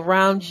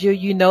surrounds you.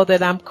 You know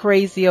that I'm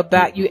crazy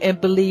about you and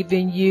believe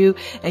in you.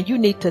 And you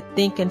need to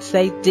think and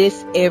say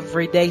this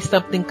every day.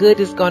 Something good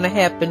is going to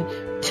happen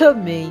to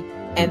me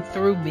and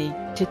through me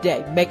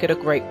today. Make it a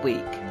great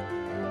week.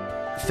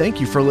 Thank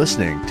you for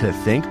listening to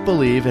Think,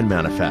 Believe, and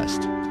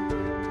Manifest.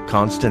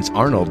 Constance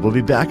Arnold will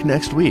be back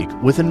next week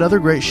with another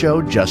great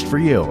show just for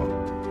you.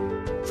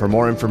 For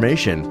more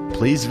information,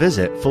 please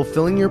visit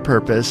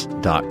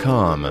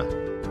fulfillingyourpurpose.com.